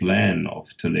two-dimensional plan of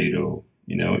Toledo,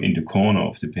 in the corner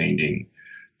of the painting,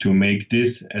 to make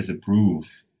this as a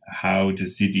proof how the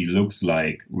city looks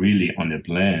like really on a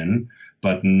plan,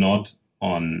 but not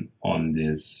on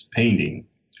this painting,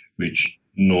 which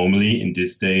normally in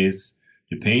these days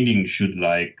the painting should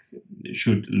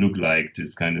look like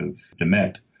this kind of the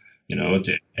map,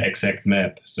 the exact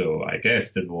map. So I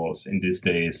guess that was in these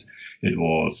days it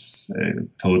was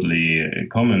totally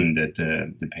common that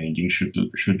the painting should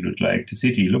look like the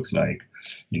city looks like,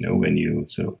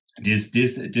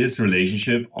 this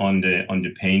relationship on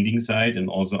the painting side and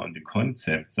also on the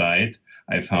concept side,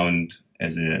 I found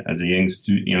as a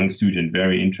young student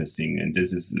very interesting, and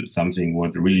this is something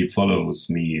what really follows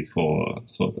me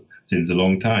since a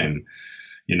long time.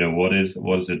 What is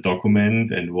a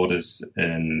document and what is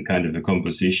kind of a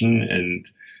composition, and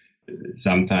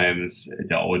sometimes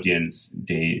the audience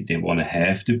they want to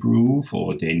have the proof,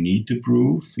 or they need the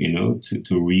proof,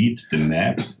 to read the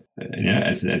map,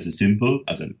 as a symbol,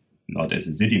 not as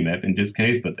a city map in this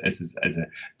case, but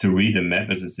to read a map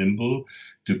as a symbol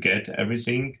to get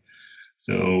everything.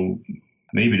 So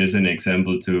maybe there's an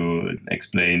example to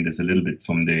explain this a little bit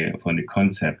from the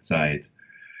concept side.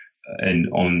 And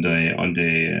on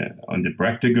the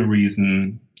practical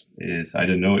reason is, I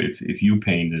don't know if you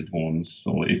painted once,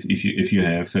 or if you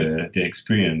have the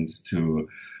experience to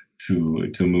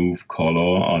move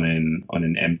color on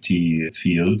an empty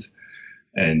field,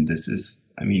 and this is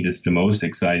the most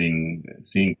exciting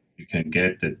thing you can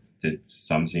get, that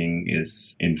something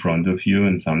is in front of you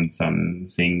and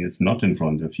something is not in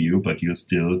front of you, but you're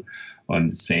still on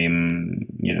the same,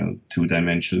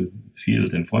 two-dimensional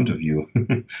field in front of you.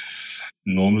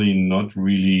 Normally not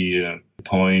really a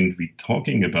point we're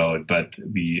talking about, but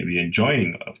we're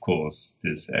enjoying, of course,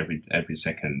 this every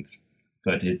second.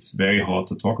 But it's very hard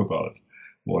to talk about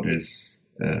what is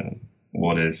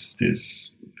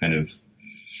this kind of.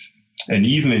 And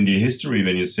even in the history,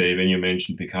 when you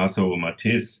mention Picasso or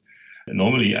Matisse,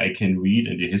 normally I can read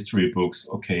in the history books,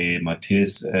 okay,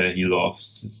 Matisse, he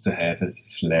loves to have it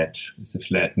flat. The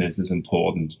flatness is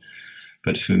important.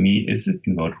 But for me, is it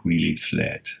not really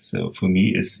flat? So for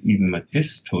me, is even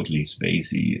Matisse totally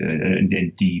spacey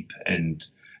and deep, and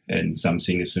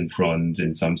something is in front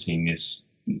and something is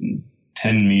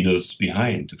 10 meters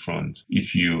behind the front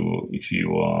if you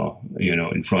are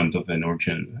in front of an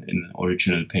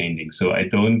original painting. So I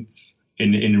don't,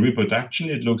 in reproduction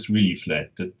it looks really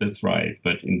flat, that's right,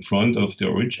 but in front of the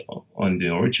original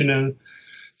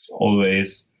it's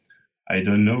always, I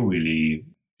don't know really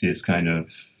this kind of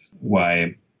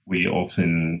why we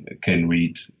often can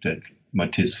read that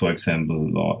Matisse, for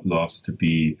example, loves to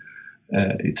be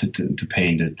to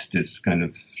paint it this kind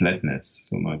of flatness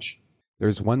so much.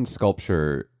 There's one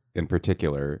sculpture in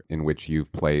particular in which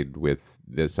you've played with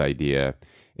this idea.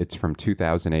 It's from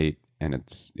 2008, and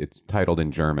it's titled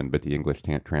in German, but the English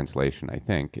translation, I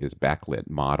think, is Backlit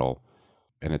Model.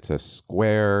 And it's a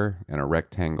square and a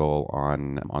rectangle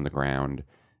on the ground,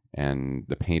 and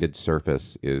the painted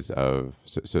surface is of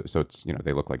so it's, you know,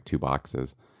 they look like two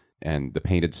boxes, and the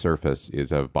painted surface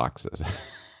is of boxes.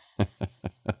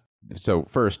 So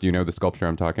first, you know the sculpture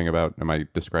I'm talking about? Am I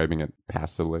describing it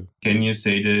passively? Can you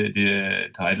say the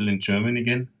title in German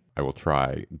again? I will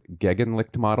try.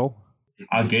 Gegenlichtmodell?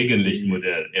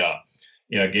 Gegenlichtmodell, yeah.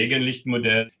 Yeah,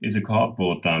 Gegenlichtmodell is a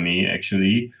cardboard dummy,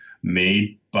 actually,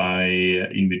 made by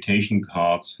invitation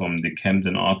cards from the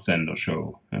Camden Art Center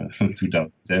show from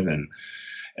 2007.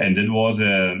 And it was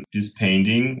this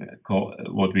painting,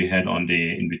 what we had on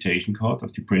the invitation card,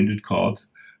 of the printed card,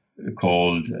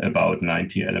 called About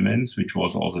 90 Elements, which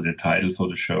was also the title for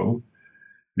the show,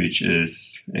 which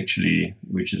is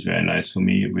very nice for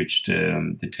me, which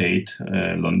the Tate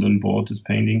London bought this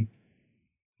painting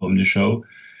from the show.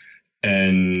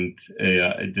 And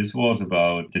this was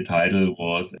about, the title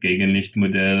was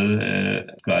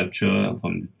Gegenlichtmodell sculpture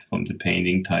from the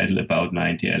painting title About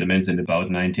 90 Elements. And About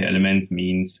 90 Elements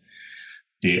means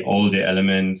all the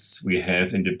elements we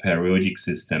have in the periodic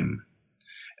system.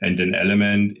 And an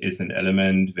element is an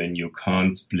element when you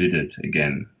can't split it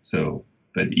again. So,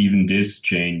 but even this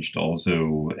changed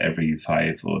also every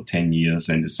 5 or 10 years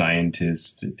when the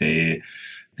scientists, they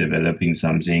developing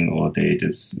something, or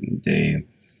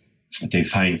they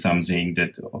find something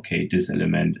that, okay, this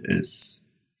element is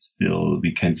still,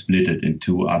 we can split it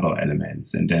into other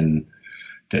elements, and then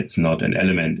that's not an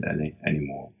element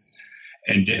anymore.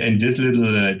 And this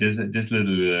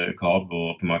little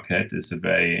cardboard maquette is a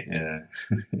very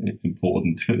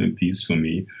important piece for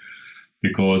me,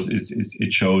 because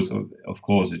it shows, of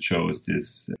course, it shows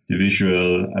this, the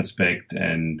visual aspect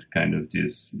and kind of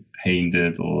this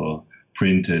painted or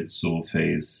printed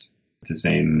surface. The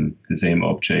same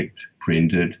object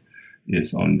printed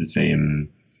is on the same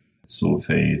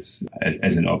surface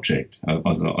as an object,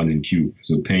 also on a cube.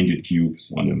 So painted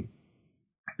cubes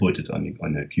put it on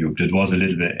a cube. That was a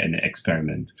little bit an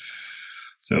experiment.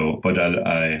 So, but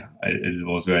it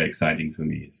was very exciting for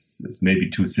me. It's maybe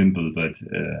too simple, but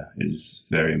it is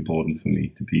very important for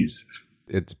me, the piece.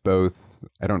 It's both.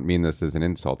 I don't mean this as an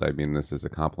insult. I mean this as a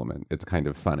compliment. It's kind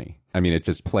of funny. I mean, it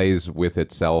just plays with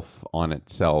itself on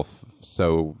itself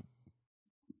so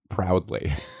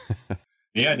proudly.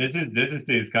 Yeah, this is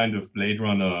this kind of Blade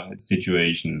Runner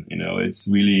situation. You know, it's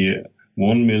really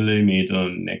 1 millimeter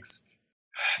next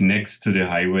to the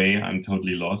highway. I'm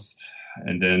totally lost,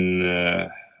 and then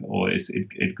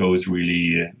it goes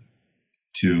really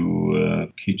too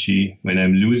kitschy. When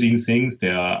I'm losing things,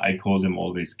 I call them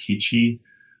always kitschy,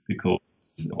 because,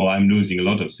 or I'm losing a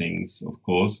lot of things, of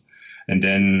course. And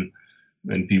then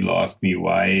when people ask me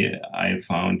why I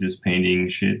found this painting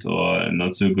shit or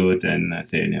not so good, and I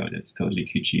say, no, that's totally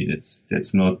kitschy.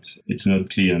 It's not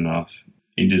clear enough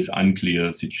in this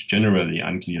generally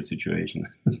unclear situation.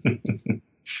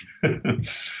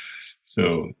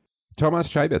 So, Thomas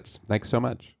Scheibitz, thanks so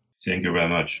much. Thank you very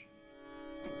much.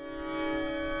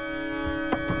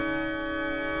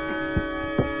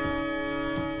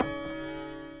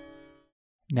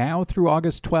 Now through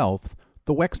August 12th,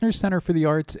 the Wexner Center for the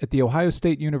Arts at The Ohio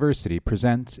State University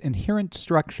presents Inherent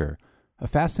Structure, a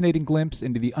fascinating glimpse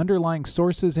into the underlying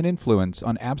sources and influence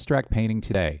on abstract painting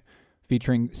today,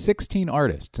 featuring 16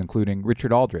 artists, including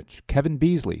Richard Aldrich, Kevin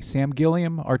Beasley, Sam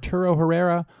Gilliam, Arturo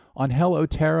Herrera, Angel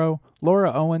Otero,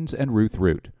 Laura Owens, and Ruth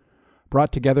Root.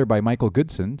 Brought together by Michael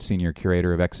Goodson, Senior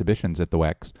Curator of Exhibitions at the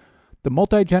Wex, the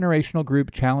multi-generational group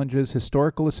challenges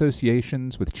historical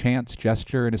associations with chance,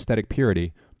 gesture, and aesthetic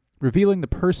purity, revealing the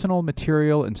personal,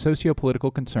 material, and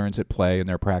socio-political concerns at play in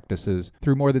their practices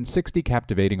through more than 60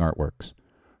 captivating artworks.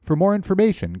 For more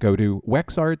information, go to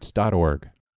wexarts.org.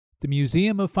 The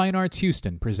Museum of Fine Arts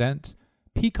Houston presents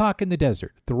Peacock in the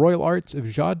Desert, the Royal Arts of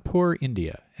Jodhpur,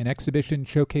 India, an exhibition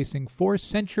showcasing 4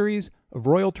 centuries of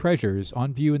royal treasures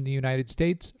on view in the United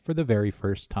States for the very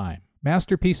first time.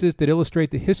 Masterpieces that illustrate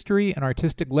the history and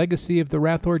artistic legacy of the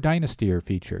Rathore dynasty are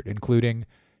featured, including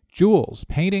jewels,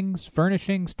 paintings,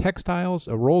 furnishings, textiles,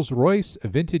 a Rolls-Royce, a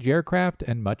vintage aircraft,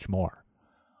 and much more.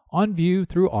 On view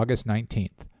through August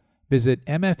 19th. Visit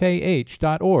mfah.org/India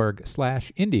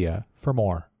for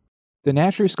more. The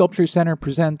Nasher Sculpture Center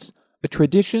presents A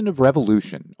Tradition of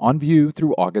Revolution, on view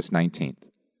through August 19th.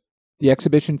 The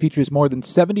exhibition features more than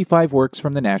 75 works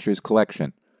from the Nasher's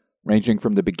collection, ranging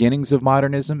from the beginnings of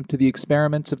modernism to the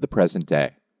experiments of the present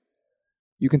day.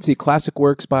 You can see classic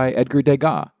works by Edgar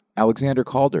Degas, Alexander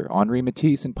Calder, Henri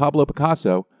Matisse, and Pablo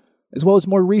Picasso, as well as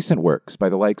more recent works by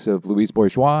the likes of Louise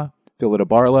Bourgeois, Phillida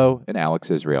Barlow, and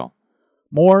Alex Israel.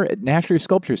 More at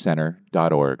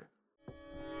NasherSculptureCenter.org.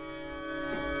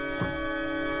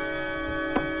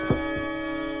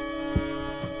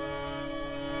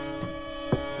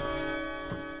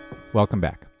 Welcome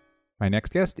back. My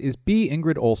next guest is B.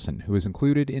 Ingrid Olson, who is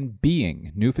included in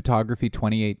Being, New Photography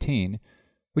 2018,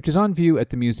 which is on view at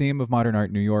the Museum of Modern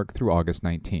Art, New York through August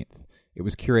 19th. It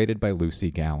was curated by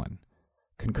Lucy Gallen.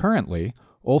 Concurrently,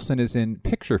 Olson is in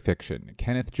Picture Fiction,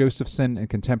 Kenneth Josephson and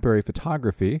Contemporary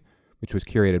Photography, which was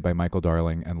curated by Michael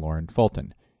Darling and Lauren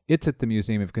Fulton. It's at the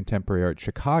Museum of Contemporary Art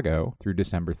Chicago through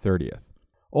December 30th.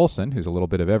 Olson, who's a little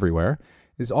bit of everywhere,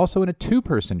 is also in a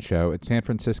two-person show at San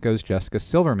Francisco's Jessica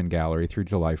Silverman Gallery through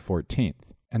July 14th.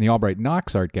 And the Albright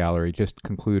Knox Art Gallery just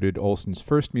concluded Olson's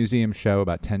first museum show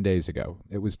about 10 days ago.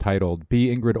 It was titled B.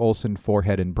 Ingrid Olson,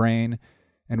 Forehead and Brain,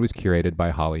 and was curated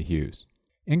by Holly Hughes.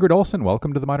 Ingrid Olson,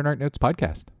 welcome to the Modern Art Notes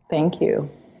podcast. Thank you.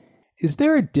 Is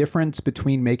there a difference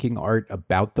between making art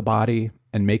about the body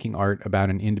and making art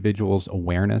about an individual's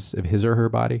awareness of his or her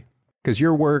body? Because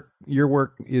your work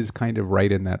is kind of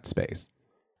right in that space.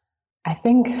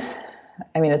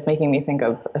 It's making me think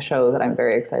of a show that I'm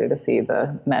very excited to see,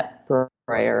 the Met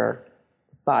Breyer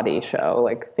body show,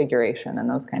 like figuration and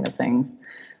those kind of things.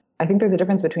 I think there's a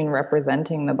difference between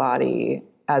representing the body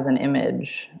as an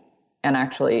image and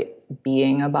actually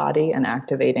being a body and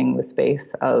activating the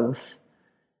space of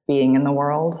being in the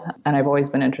world. And I've always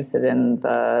been interested in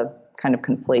the kind of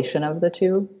conflation of the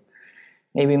two,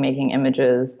 maybe making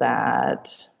images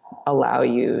that allow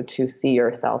you to see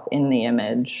yourself in the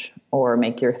image or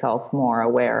make yourself more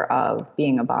aware of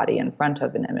being a body in front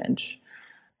of an image.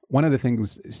 One of the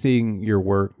things seeing your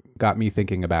work got me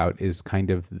thinking about is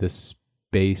kind of the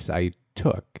space I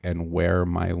took and where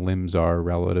my limbs are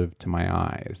relative to my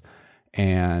eyes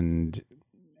and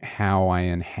how I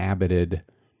inhabited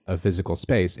a physical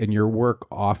space. And your work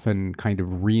often kind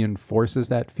of reinforces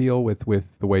that feel with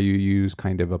the way you use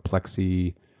kind of a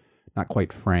plexi, not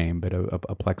quite frame, but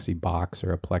a plexi box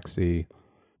or a plexi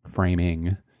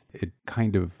framing. It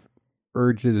kind of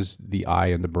urges the eye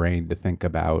and the brain to think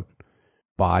about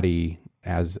body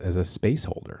as a space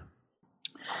holder.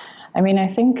 I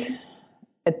think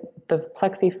the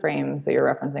plexi frames that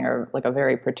you're referencing are like a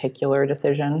very particular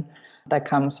decision that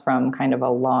comes from kind of a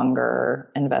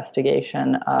longer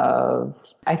investigation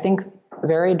of, I think,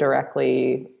 very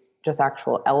directly just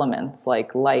actual elements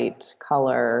like light,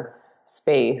 color,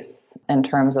 space, in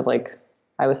terms of like,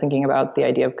 I was thinking about the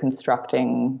idea of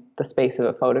constructing the space of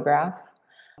a photograph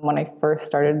when I first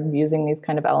started using these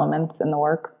kind of elements in the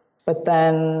work. But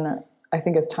then I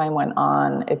think as time went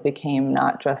on, it became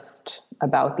not just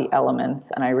about the elements.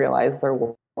 And I realized there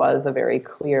was a very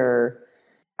clear,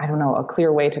 a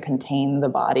clear way to contain the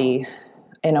body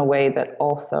in a way that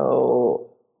also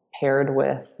paired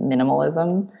with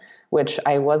minimalism, which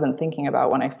I wasn't thinking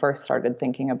about when I first started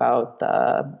thinking about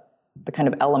the kind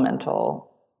of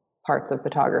elemental parts of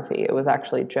photography. It was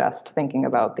actually just thinking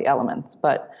about the elements.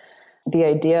 But the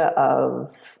idea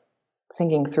of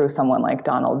thinking through someone like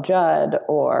Donald Judd,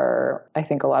 or I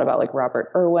think a lot about like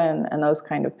Robert Irwin and those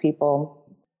kind of people,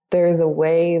 there's a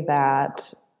way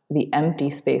that the empty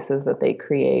spaces that they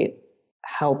create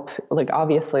help, like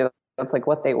obviously that's like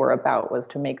what they were about, was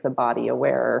to make the body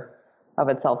aware of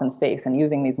itself in space and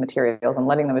using these materials and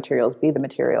letting the materials be the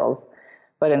materials.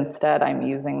 But instead I'm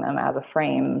using them as a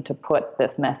frame to put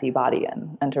this messy body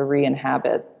in and to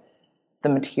re-inhabit the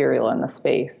material in the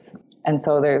space. And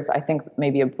so there's, I think,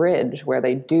 maybe a bridge where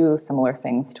they do similar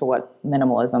things to what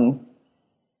minimalism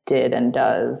did and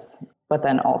does, but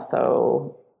then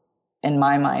also, in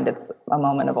my mind, it's a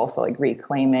moment of also like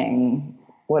reclaiming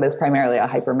what is primarily a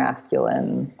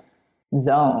hypermasculine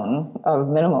zone of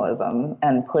minimalism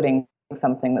and putting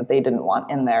something that they didn't want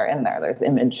in there. There's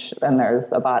image and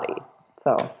there's a body.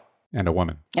 And a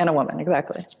woman. And a woman,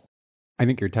 exactly. I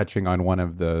think you're touching on one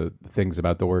of the things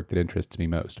about the work that interests me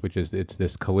most, which is it's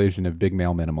this collision of big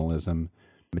male minimalism,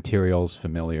 materials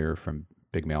familiar from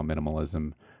big male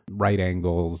minimalism, right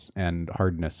angles and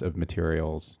hardness of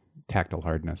materials, tactile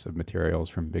hardness of materials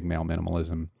from big male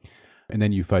minimalism, and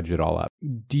then you fudge it all up.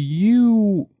 Do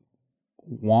you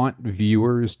want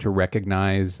viewers to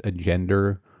recognize a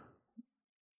gender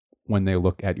when they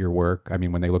look at your work? I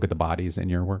mean, when they look at the bodies in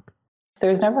your work?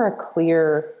 There's never a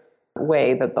clear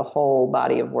way that the whole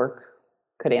body of work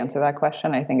could answer that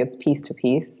question. I think it's piece to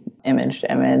piece, image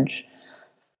to image.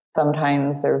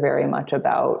 Sometimes they're very much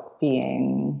about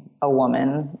being a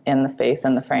woman in the space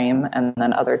and the frame, and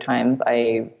then other times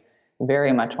I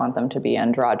very much want them to be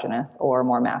androgynous or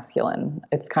more masculine.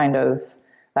 It's kind of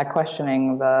that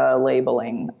questioning the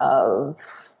labeling of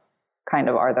kind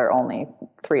of are there only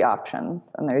three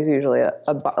options, and there's usually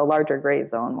a larger gray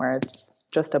zone where it's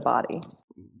just a body.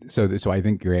 So I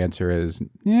think your answer is,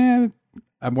 yeah,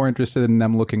 I'm more interested in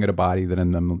them looking at a body than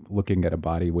in them looking at a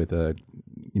body with a,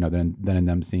 than in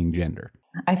them seeing gender.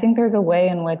 I think there's a way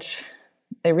in which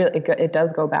it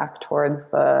does go back towards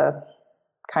the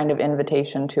kind of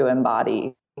invitation to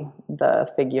embody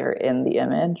the figure in the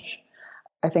image.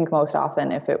 I think most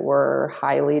often if it were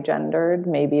highly gendered,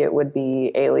 maybe it would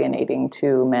be alienating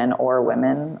to men or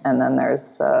women. And then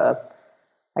there's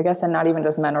and not even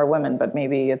just men or women, but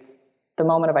maybe it's the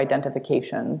moment of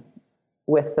identification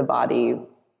with the body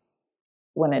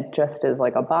when it just is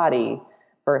like a body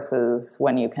versus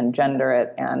when you can gender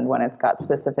it and when it's got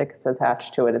specifics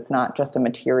attached to it. It's not just a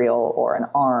material or an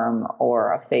arm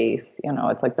or a face.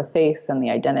 It's like the face and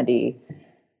the identity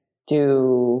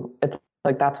it's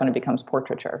like that's when it becomes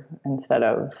portraiture instead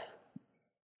of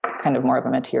kind of more of a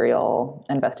material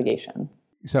investigation.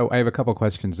 So I have a couple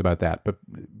questions about that, but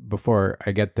before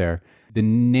I get there, the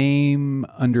name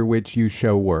under which you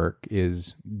show work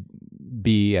is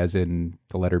B, as in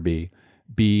the letter B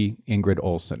Ingrid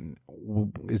Olson.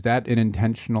 Is that an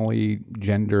intentionally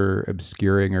gender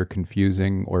obscuring or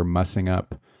confusing or mussing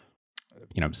up,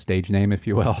 stage name, if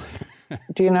you will?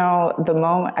 Do you know the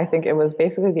moment? I think it was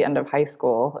basically the end of high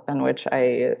school in which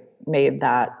I made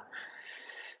that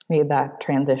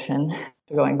transition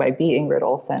to going by B Ingrid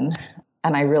Olson.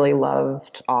 And I really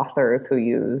loved authors who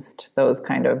used those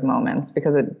kind of moments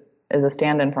because it is a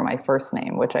stand-in for my first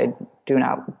name, which I do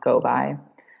not go by,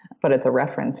 but it's a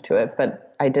reference to it.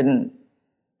 But I didn't,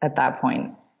 at that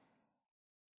point,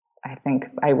 I think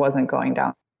I wasn't going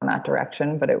down that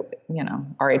direction, but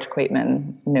R.H.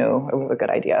 Quaitman knew it was a good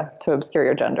idea to obscure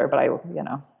your gender, but I,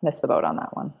 missed the boat on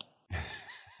that one.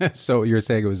 So you're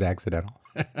saying it was accidental?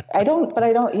 I don't,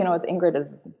 it's Ingrid is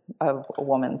a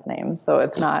woman's name, so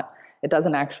it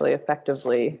doesn't actually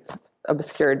effectively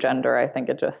obscure gender. I think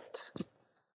it just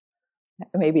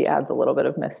maybe adds a little bit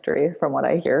of mystery from what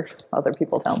I hear other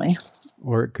people tell me.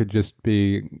 Or it could just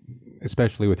be,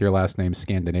 especially with your last name,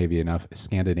 Scandinavian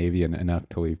enough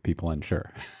to leave people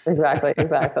unsure. Exactly.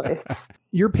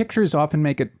 Your pictures often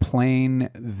make it plain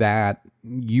that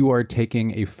you are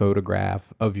taking a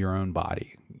photograph of your own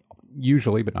body,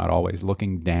 usually, but not always,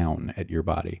 looking down at your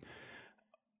body.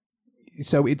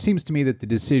 So it seems to me that the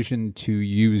decision to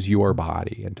use your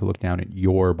body and to look down at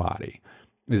your body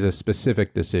is a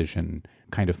specific decision,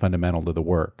 kind of fundamental to the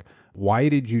work. Why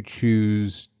did you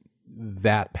choose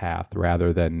that path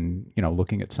rather than,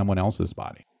 looking at someone else's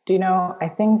body? I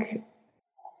think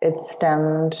it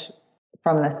stemmed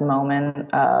from this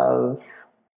moment of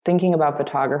thinking about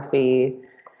photography,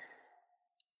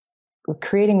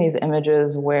 creating these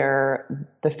images where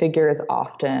the figure is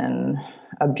often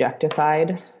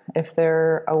objectified if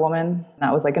they're a woman.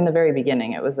 That was like in the very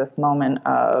beginning. It was this moment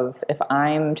of, if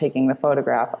I'm taking the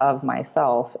photograph of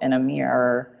myself in a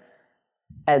mirror,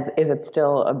 is it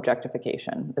still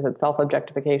objectification? Is it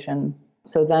self-objectification?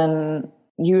 So then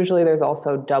usually there's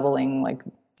also doubling like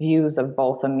views of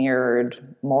both a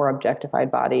mirrored, more objectified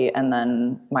body and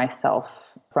then myself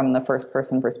from the first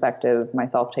person perspective,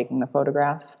 myself taking the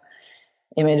photograph,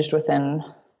 imaged within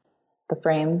the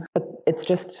frame. But it's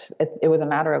just, it was a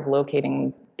matter of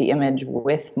locating the image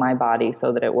with my body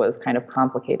so that it was kind of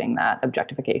complicating that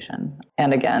objectification.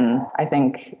 And again, I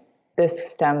think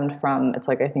this stemmed from,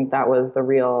 I think that was the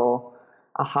real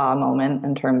aha moment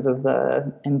in terms of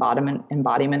the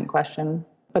embodiment question.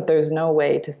 But there's no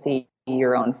way to see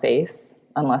your own face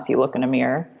unless you look in a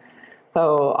mirror.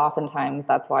 So oftentimes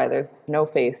that's why there's no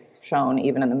face shown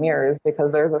even in the mirrors,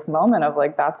 because there's this moment of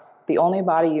like, that's the only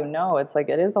body it's like,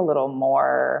 it is a little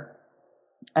more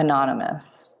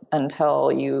anonymous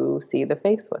until you see the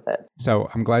face with it. So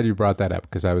I'm glad you brought that up,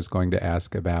 because I was going to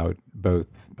ask about both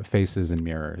faces and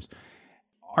mirrors.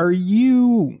 Are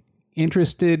you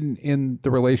interested in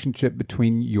the relationship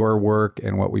between your work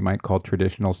and what we might call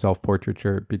traditional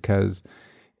self-portraiture? Because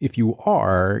if you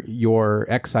are, you're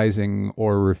excising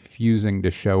or refusing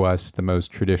to show us the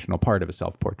most traditional part of a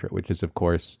self-portrait, which is, of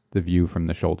course, the view from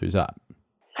the shoulders up.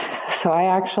 So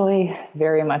I actually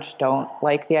very much don't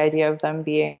like the idea of them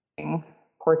being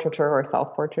portraiture or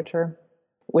self-portraiture,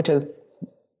 which is,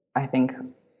 I think,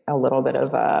 a little bit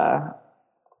of a,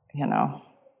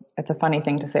 it's a funny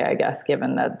thing to say, I guess,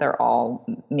 given that they're all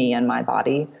me and my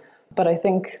body. But I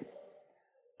think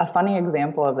a funny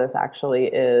example of this actually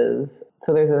is,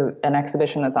 so there's an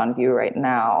exhibition that's on view right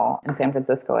now in San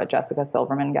Francisco at Jessica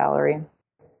Silverman Gallery.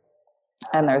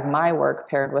 And there's my work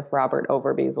paired with Robert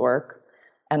Overby's work.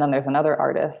 And then there's another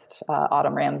artist,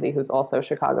 Autumn Ramsey, who's also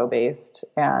Chicago-based.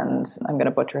 And I'm going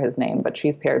to butcher his name, but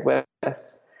she's paired with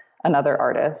another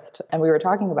artist, and we were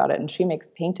talking about it, and she makes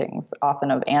paintings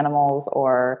often of animals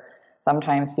or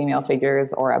sometimes female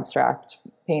figures or abstract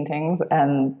paintings.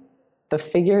 And the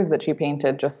figures that she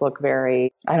painted just look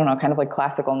very, I don't know, kind of like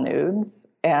classical nudes.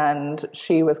 And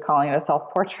she was calling it a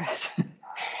self-portrait.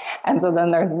 And so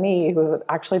then there's me who's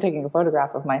actually taking a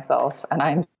photograph of myself, and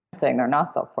I'm saying they're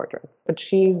not self-portraits. But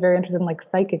she's very interested in like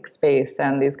psychic space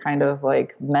and these kind of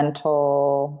like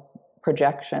mental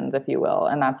projections, if you will.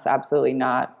 And that's absolutely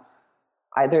not,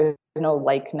 there's no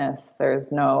likeness.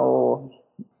 There's no,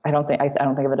 I don't think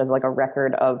of it as like a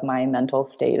record of my mental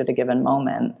state at a given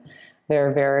moment.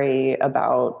 They're very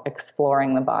about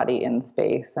exploring the body in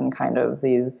space and kind of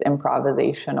these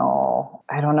improvisational,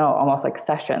 I don't know, almost like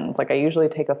sessions. Like I usually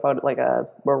take a photo, like a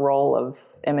roll of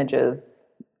images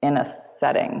in a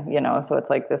setting, you know, so it's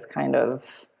like this kind of,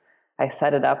 I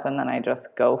set it up and then I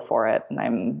just go for it, and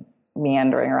I'm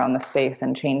meandering around the space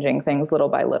and changing things little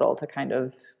by little to kind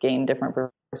of gain different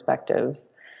perspectives.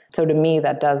 So to me,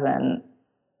 there's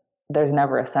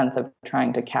never a sense of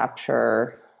trying to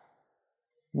capture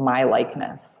my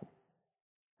likeness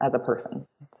as a person.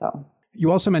 So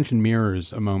you also mentioned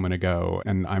mirrors a moment ago,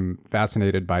 and I'm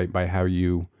fascinated by how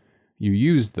you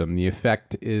use them. The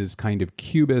effect is kind of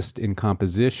cubist in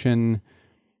composition,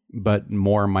 but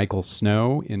more Michael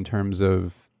Snow in terms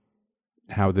of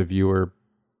how the viewer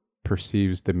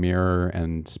perceives the mirror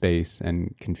and space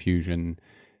and confusion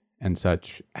and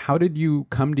such. How did you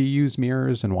come to use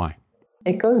mirrors, and why?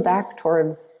 It goes back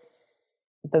towards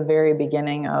the very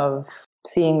beginning of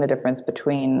seeing the difference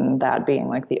between that being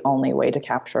like the only way to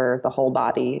capture the whole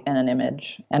body in an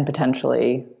image and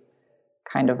potentially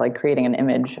kind of like creating an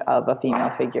image of a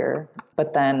female figure.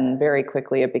 But then very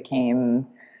quickly it became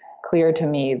clear to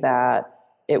me that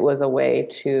it was a way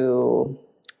to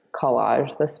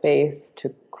collage the space,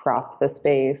 to crop the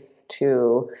space,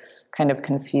 to kind of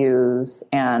confuse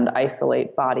and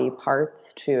isolate body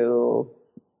parts to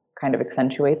kind of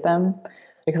accentuate them.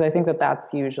 Because I think that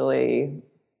that's usually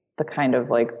the kind of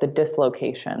like the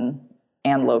dislocation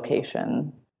and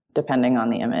location, depending on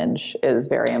the image, is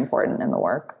very important in the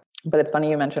work. But it's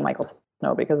funny you mentioned Michael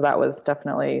Snow, because that was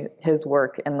definitely his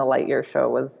work in the Light Year show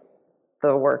was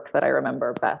the work that I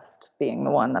remember best being the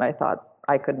one that I thought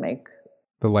I could make.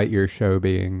 The Light Year show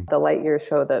being? The Light Year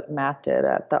show that Matt did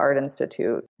at the Art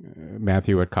Institute.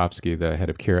 Matthew Witkowski, the head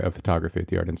of photography at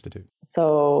the Art Institute.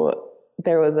 So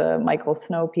there was a Michael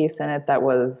Snow piece in it that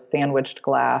was sandwiched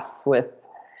glass with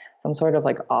some sort of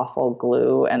like awful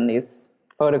glue and these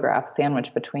photographs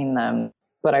sandwiched between them.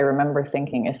 But I remember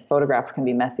thinking, if photographs can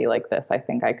be messy like this, I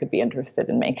think I could be interested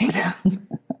in making them.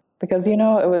 Because, you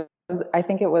know, I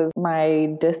think it was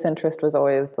my disinterest was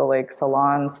always the like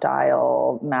salon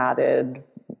style matted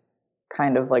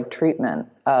kind of like treatment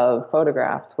of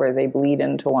photographs where they bleed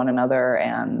into one another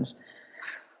and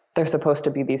they're supposed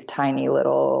to be these tiny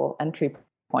little entry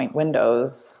point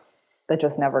windows that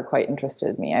just never quite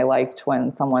interested me. I liked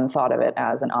when someone thought of it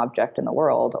as an object in the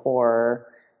world, or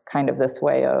kind of this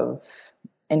way of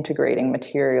integrating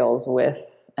materials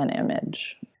with an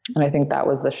image. And I think that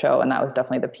was the show, and that was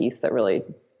definitely the piece that really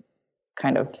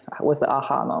kind of was the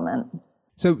aha moment.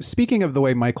 So speaking of the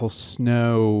way Michael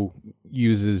Snow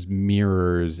uses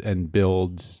mirrors and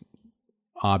builds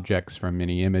objects from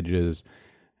many images,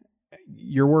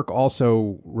 your work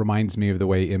also reminds me of the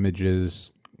way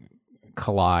images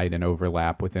collide and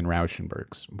overlap within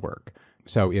Rauschenberg's work.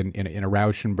 So in a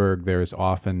Rauschenberg, there's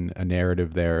often a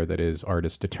narrative there that is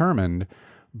artist determined,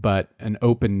 but an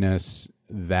openness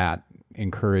that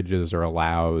encourages or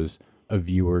allows a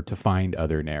viewer to find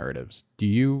other narratives. Do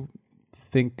you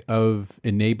think of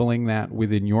enabling that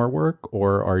within your work,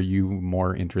 or are you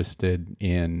more interested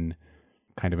in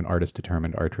kind of an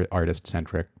artist-determined,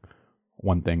 artist-centric,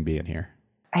 one thing being here?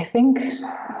 I think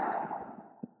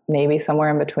maybe somewhere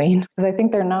in between, because I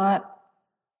think they're not,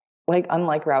 like,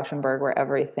 unlike Rauschenberg, where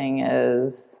everything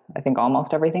is, I think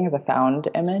almost everything is a found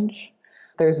image.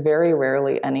 There's very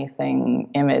rarely anything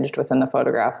imaged within the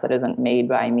photographs that isn't made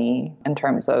by me in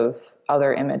terms of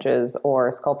other images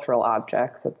or sculptural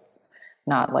objects. It's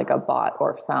not like a bought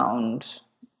or found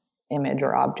image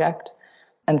or object.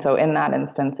 And so in that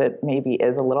instance, it maybe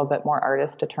is a little bit more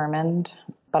artist determined.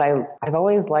 But I've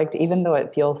always liked, even though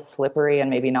it feels slippery and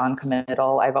maybe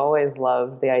non-committal, I've always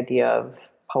loved the idea of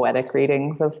poetic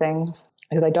readings of things,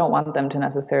 because I don't want them to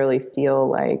necessarily feel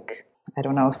like, I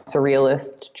don't know,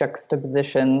 surrealist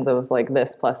juxtapositions of like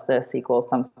this plus this equals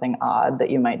something odd that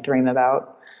you might dream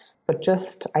about. But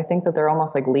just, I think that they're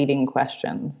almost like leading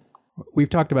questions. We've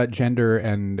talked about gender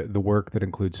and the work that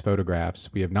includes photographs.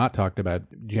 We have not talked about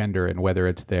gender and whether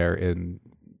it's there in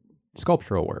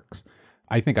sculptural works.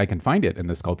 I think I can find it in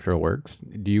the sculptural works.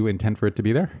 Do you intend for it to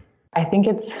be there? I think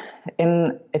it's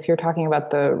if you're talking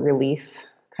about the relief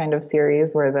kind of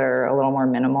series where they're a little more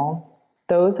minimal,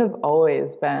 those have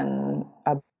always been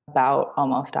about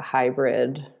almost a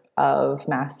hybrid of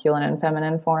masculine and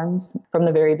feminine forms. From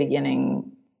the very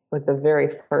beginning, with the very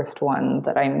first one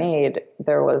that I made,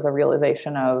 there was a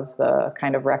realization of the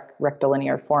kind of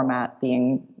rectilinear format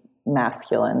being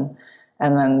masculine,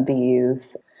 and then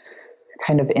these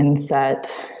kind of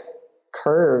inset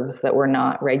curves that were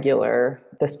not regular.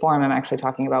 This form I'm actually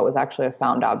talking about was actually a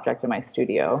found object in my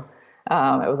studio.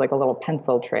 It was like a little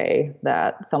pencil tray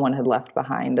that someone had left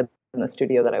behind in the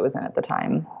studio that I was in at the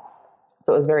time.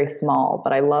 So it was very small,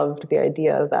 but I loved the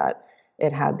idea that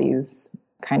it had these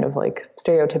kind of like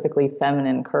stereotypically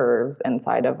feminine curves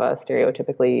inside of a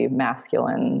stereotypically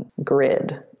masculine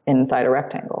grid inside a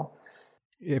rectangle.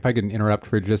 If I can interrupt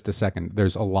for just a second,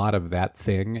 there's a lot of that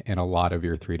thing in a lot of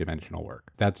your three-dimensional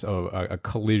work. That's a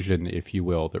collision, if you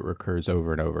will, that recurs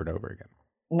over and over and over again.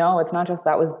 No, it's not just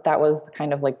that was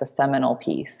kind of like the seminal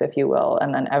piece, if you will.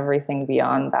 And then everything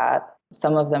beyond that,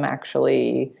 some of them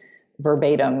actually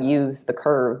verbatim used the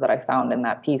curve that I found in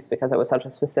that piece because it was such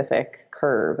a specific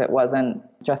curve. It wasn't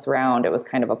just round. It was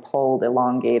kind of a pulled,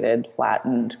 elongated,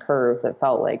 flattened curve that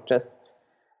felt like just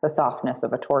the softness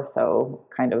of a torso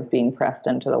kind of being pressed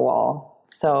into the wall.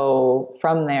 So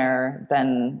from there,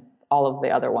 then all of the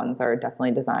other ones are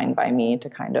definitely designed by me to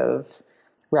kind of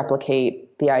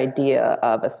replicate the idea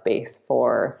of a space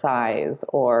for thighs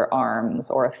or arms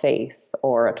or a face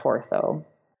or a torso.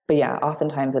 But yeah,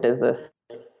 oftentimes it is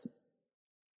this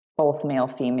both male,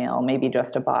 female, maybe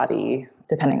just a body,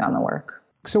 depending on the work.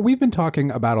 So we've been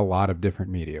talking about a lot of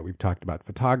different media. We've talked about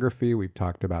photography, we've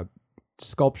talked about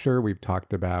sculpture, we've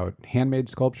talked about handmade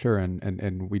sculpture,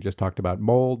 and we just talked about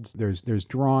molds. There's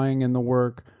drawing in the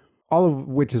work, all of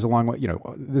which is a long way,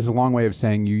 this is a long way of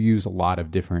saying you use a lot of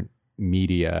different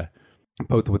media,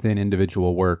 both within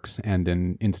individual works and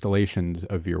in installations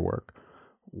of your work.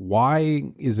 Why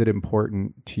is it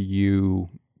important to you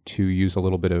to use a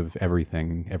little bit of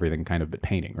everything kind of but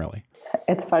painting, really?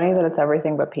 It's funny that it's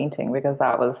everything but painting because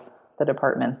that was the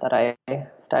department that I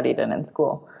studied in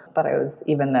school, but I was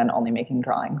even then only making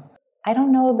drawings. I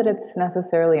don't know that it's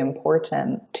necessarily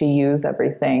important to use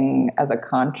everything as a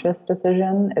conscious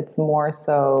decision. It's more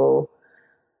so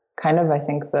kind of, I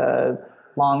think, the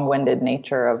long-winded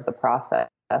nature of the process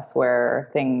where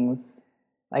things,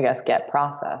 I guess, get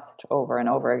processed over and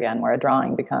over again, where a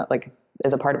drawing becomes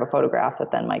is a part of a photograph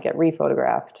that then might get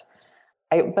rephotographed.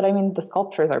 But I mean, the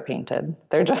sculptures are painted.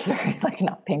 They're just very,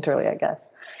 not painterly, I guess.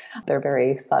 They're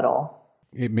very subtle.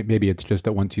 Maybe it's just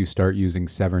that once you start using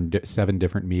seven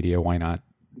different media, why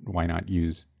not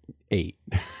use 8?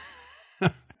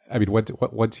 I mean,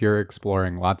 once you're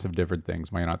exploring lots of different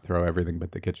things, why not throw everything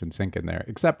but the kitchen sink in there,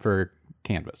 except for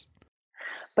canvas?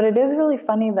 But it is really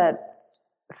funny that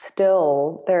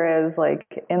still there is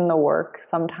in the work,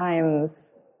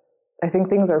 sometimes I think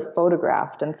things are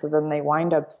photographed, and so then they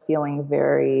wind up feeling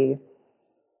very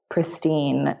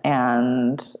pristine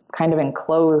and kind of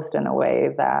enclosed in a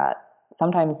way that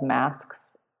sometimes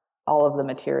masks all of the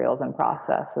materials and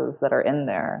processes that are in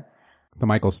there. The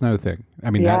Michael Snow thing. I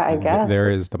mean, yeah, I guess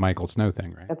there is the Michael Snow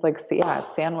thing, right? It's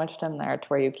it's sandwiched in there to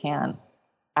where you can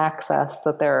access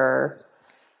that there are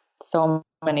so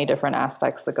many different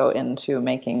aspects that go into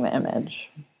making the image.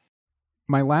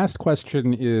 My last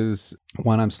question is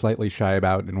one I'm slightly shy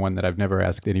about and one that I've never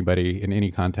asked anybody in any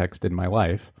context in my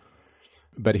life.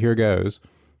 But here goes.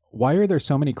 Why are there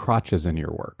so many crotches in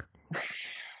your work?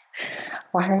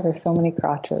 Why are there so many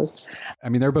crotches? I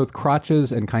mean, they're both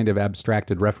crotches and kind of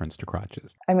abstracted reference to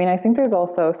crotches. I mean, I think there's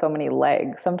also so many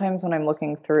legs. Sometimes when I'm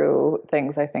looking through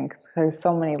things, I think there's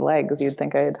so many legs, you'd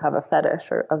think I'd have a fetish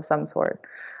of some sort.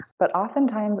 But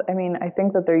oftentimes, I mean, I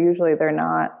think that they're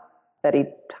not Betty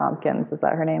Tompkins, is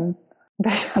that her name?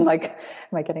 I'm am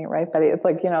I getting it right, Betty? It's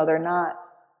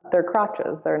they're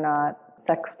crotches. They're not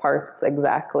sex parts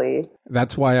exactly.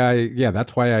 That's why I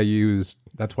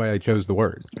chose the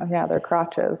word. Yeah, they're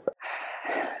crotches.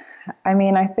 I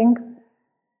mean, I think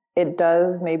it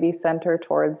does maybe center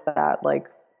towards that,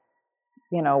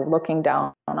 looking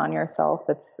down on yourself.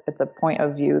 It's a point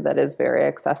of view that is very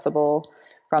accessible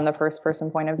from the first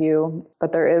person point of view.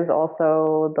 But there is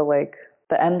also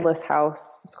the endless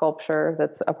house sculpture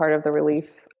that's a part of the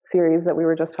relief series that we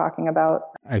were just talking about.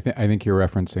 I think you're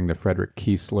referencing the Frederick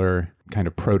Kiesler kind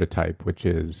of prototype, which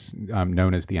is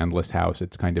known as the endless house.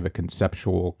 It's kind of a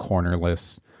conceptual,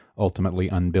 cornerless, ultimately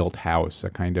unbuilt house.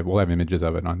 We'll have images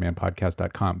of it on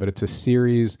manpodcast.com, but it's a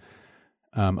series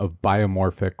of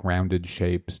biomorphic rounded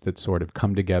shapes that sort of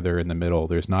come together in the middle.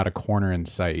 There's not a corner in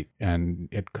sight, and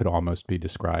it could almost be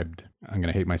described, I'm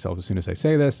going to hate myself as soon as I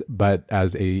say this, but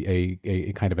as a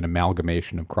kind of an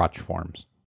amalgamation of crotch forms.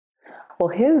 Well,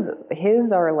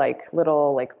 his are like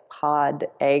little like pod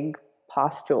egg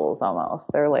pustules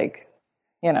almost. They're like,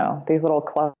 these little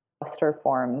cluster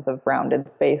forms of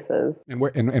rounded spaces. And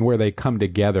where they come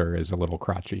together is a little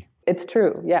crotchy. It's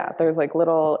true. Yeah. There's like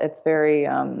little, it's very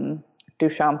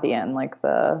Duchampian, like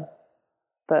the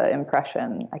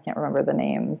impression. I can't remember the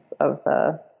names of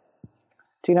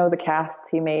do you know the casts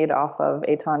he made off of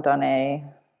Étant Donné?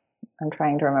 I'm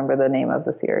trying to remember the name of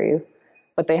the series.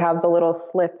 But they have the little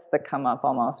slits that come up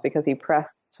almost because he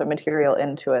pressed material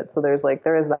into it. So there is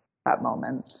that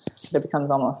moment that becomes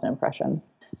almost an impression.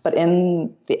 But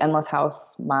in the Endless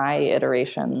House,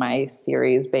 my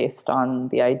series based on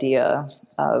the idea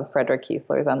of Frederick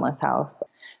Kiesler's Endless House,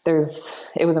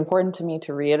 it was important to me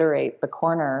to reiterate the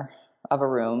corner of a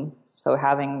room. So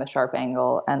having the sharp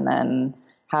angle and then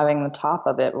having the top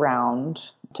of it round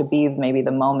to be maybe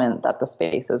the moment that the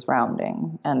space is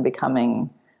rounding and becoming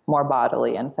more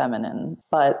bodily and feminine.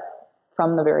 But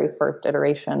from the very first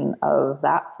iteration of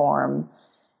that form,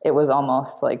 it was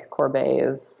almost like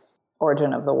Courbet's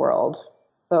Origin of the World.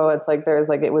 So it's like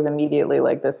it was immediately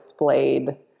like this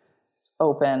splayed,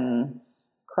 open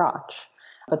crotch.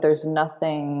 But there's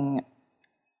nothing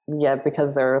yet,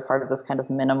 because they're a part of this kind of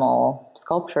minimal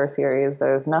sculpture series,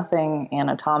 there's nothing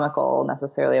anatomical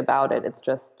necessarily about it. It's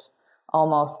just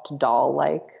almost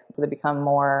doll-like. They become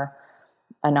more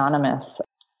anonymous.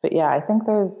 But yeah, I think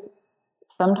there's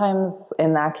sometimes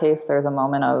in that case, there's a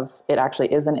moment of it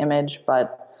actually is an image,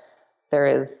 but there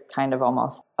is kind of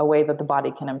almost a way that the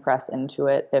body can impress into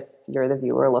it if you're the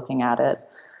viewer looking at it.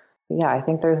 Yeah, I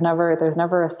think there's never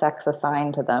a sex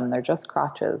assigned to them. They're just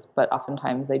crotches, but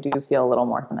oftentimes they do feel a little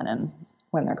more feminine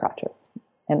when they're crotches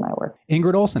in my work.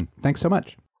 Ingrid Olson, thanks so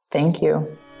much. Thank you.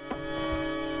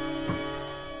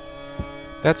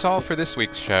 That's all for this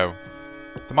week's show.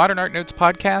 The Modern Art Notes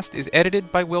podcast is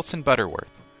edited by Wilson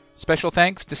Butterworth. Special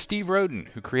thanks to Steve Roden,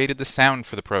 who created the sound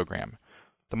for the program.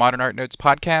 The Modern Art Notes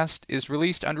podcast is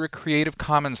released under a Creative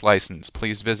Commons license.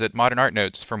 Please visit Modern Art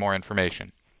Notes for more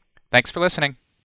information. Thanks for listening.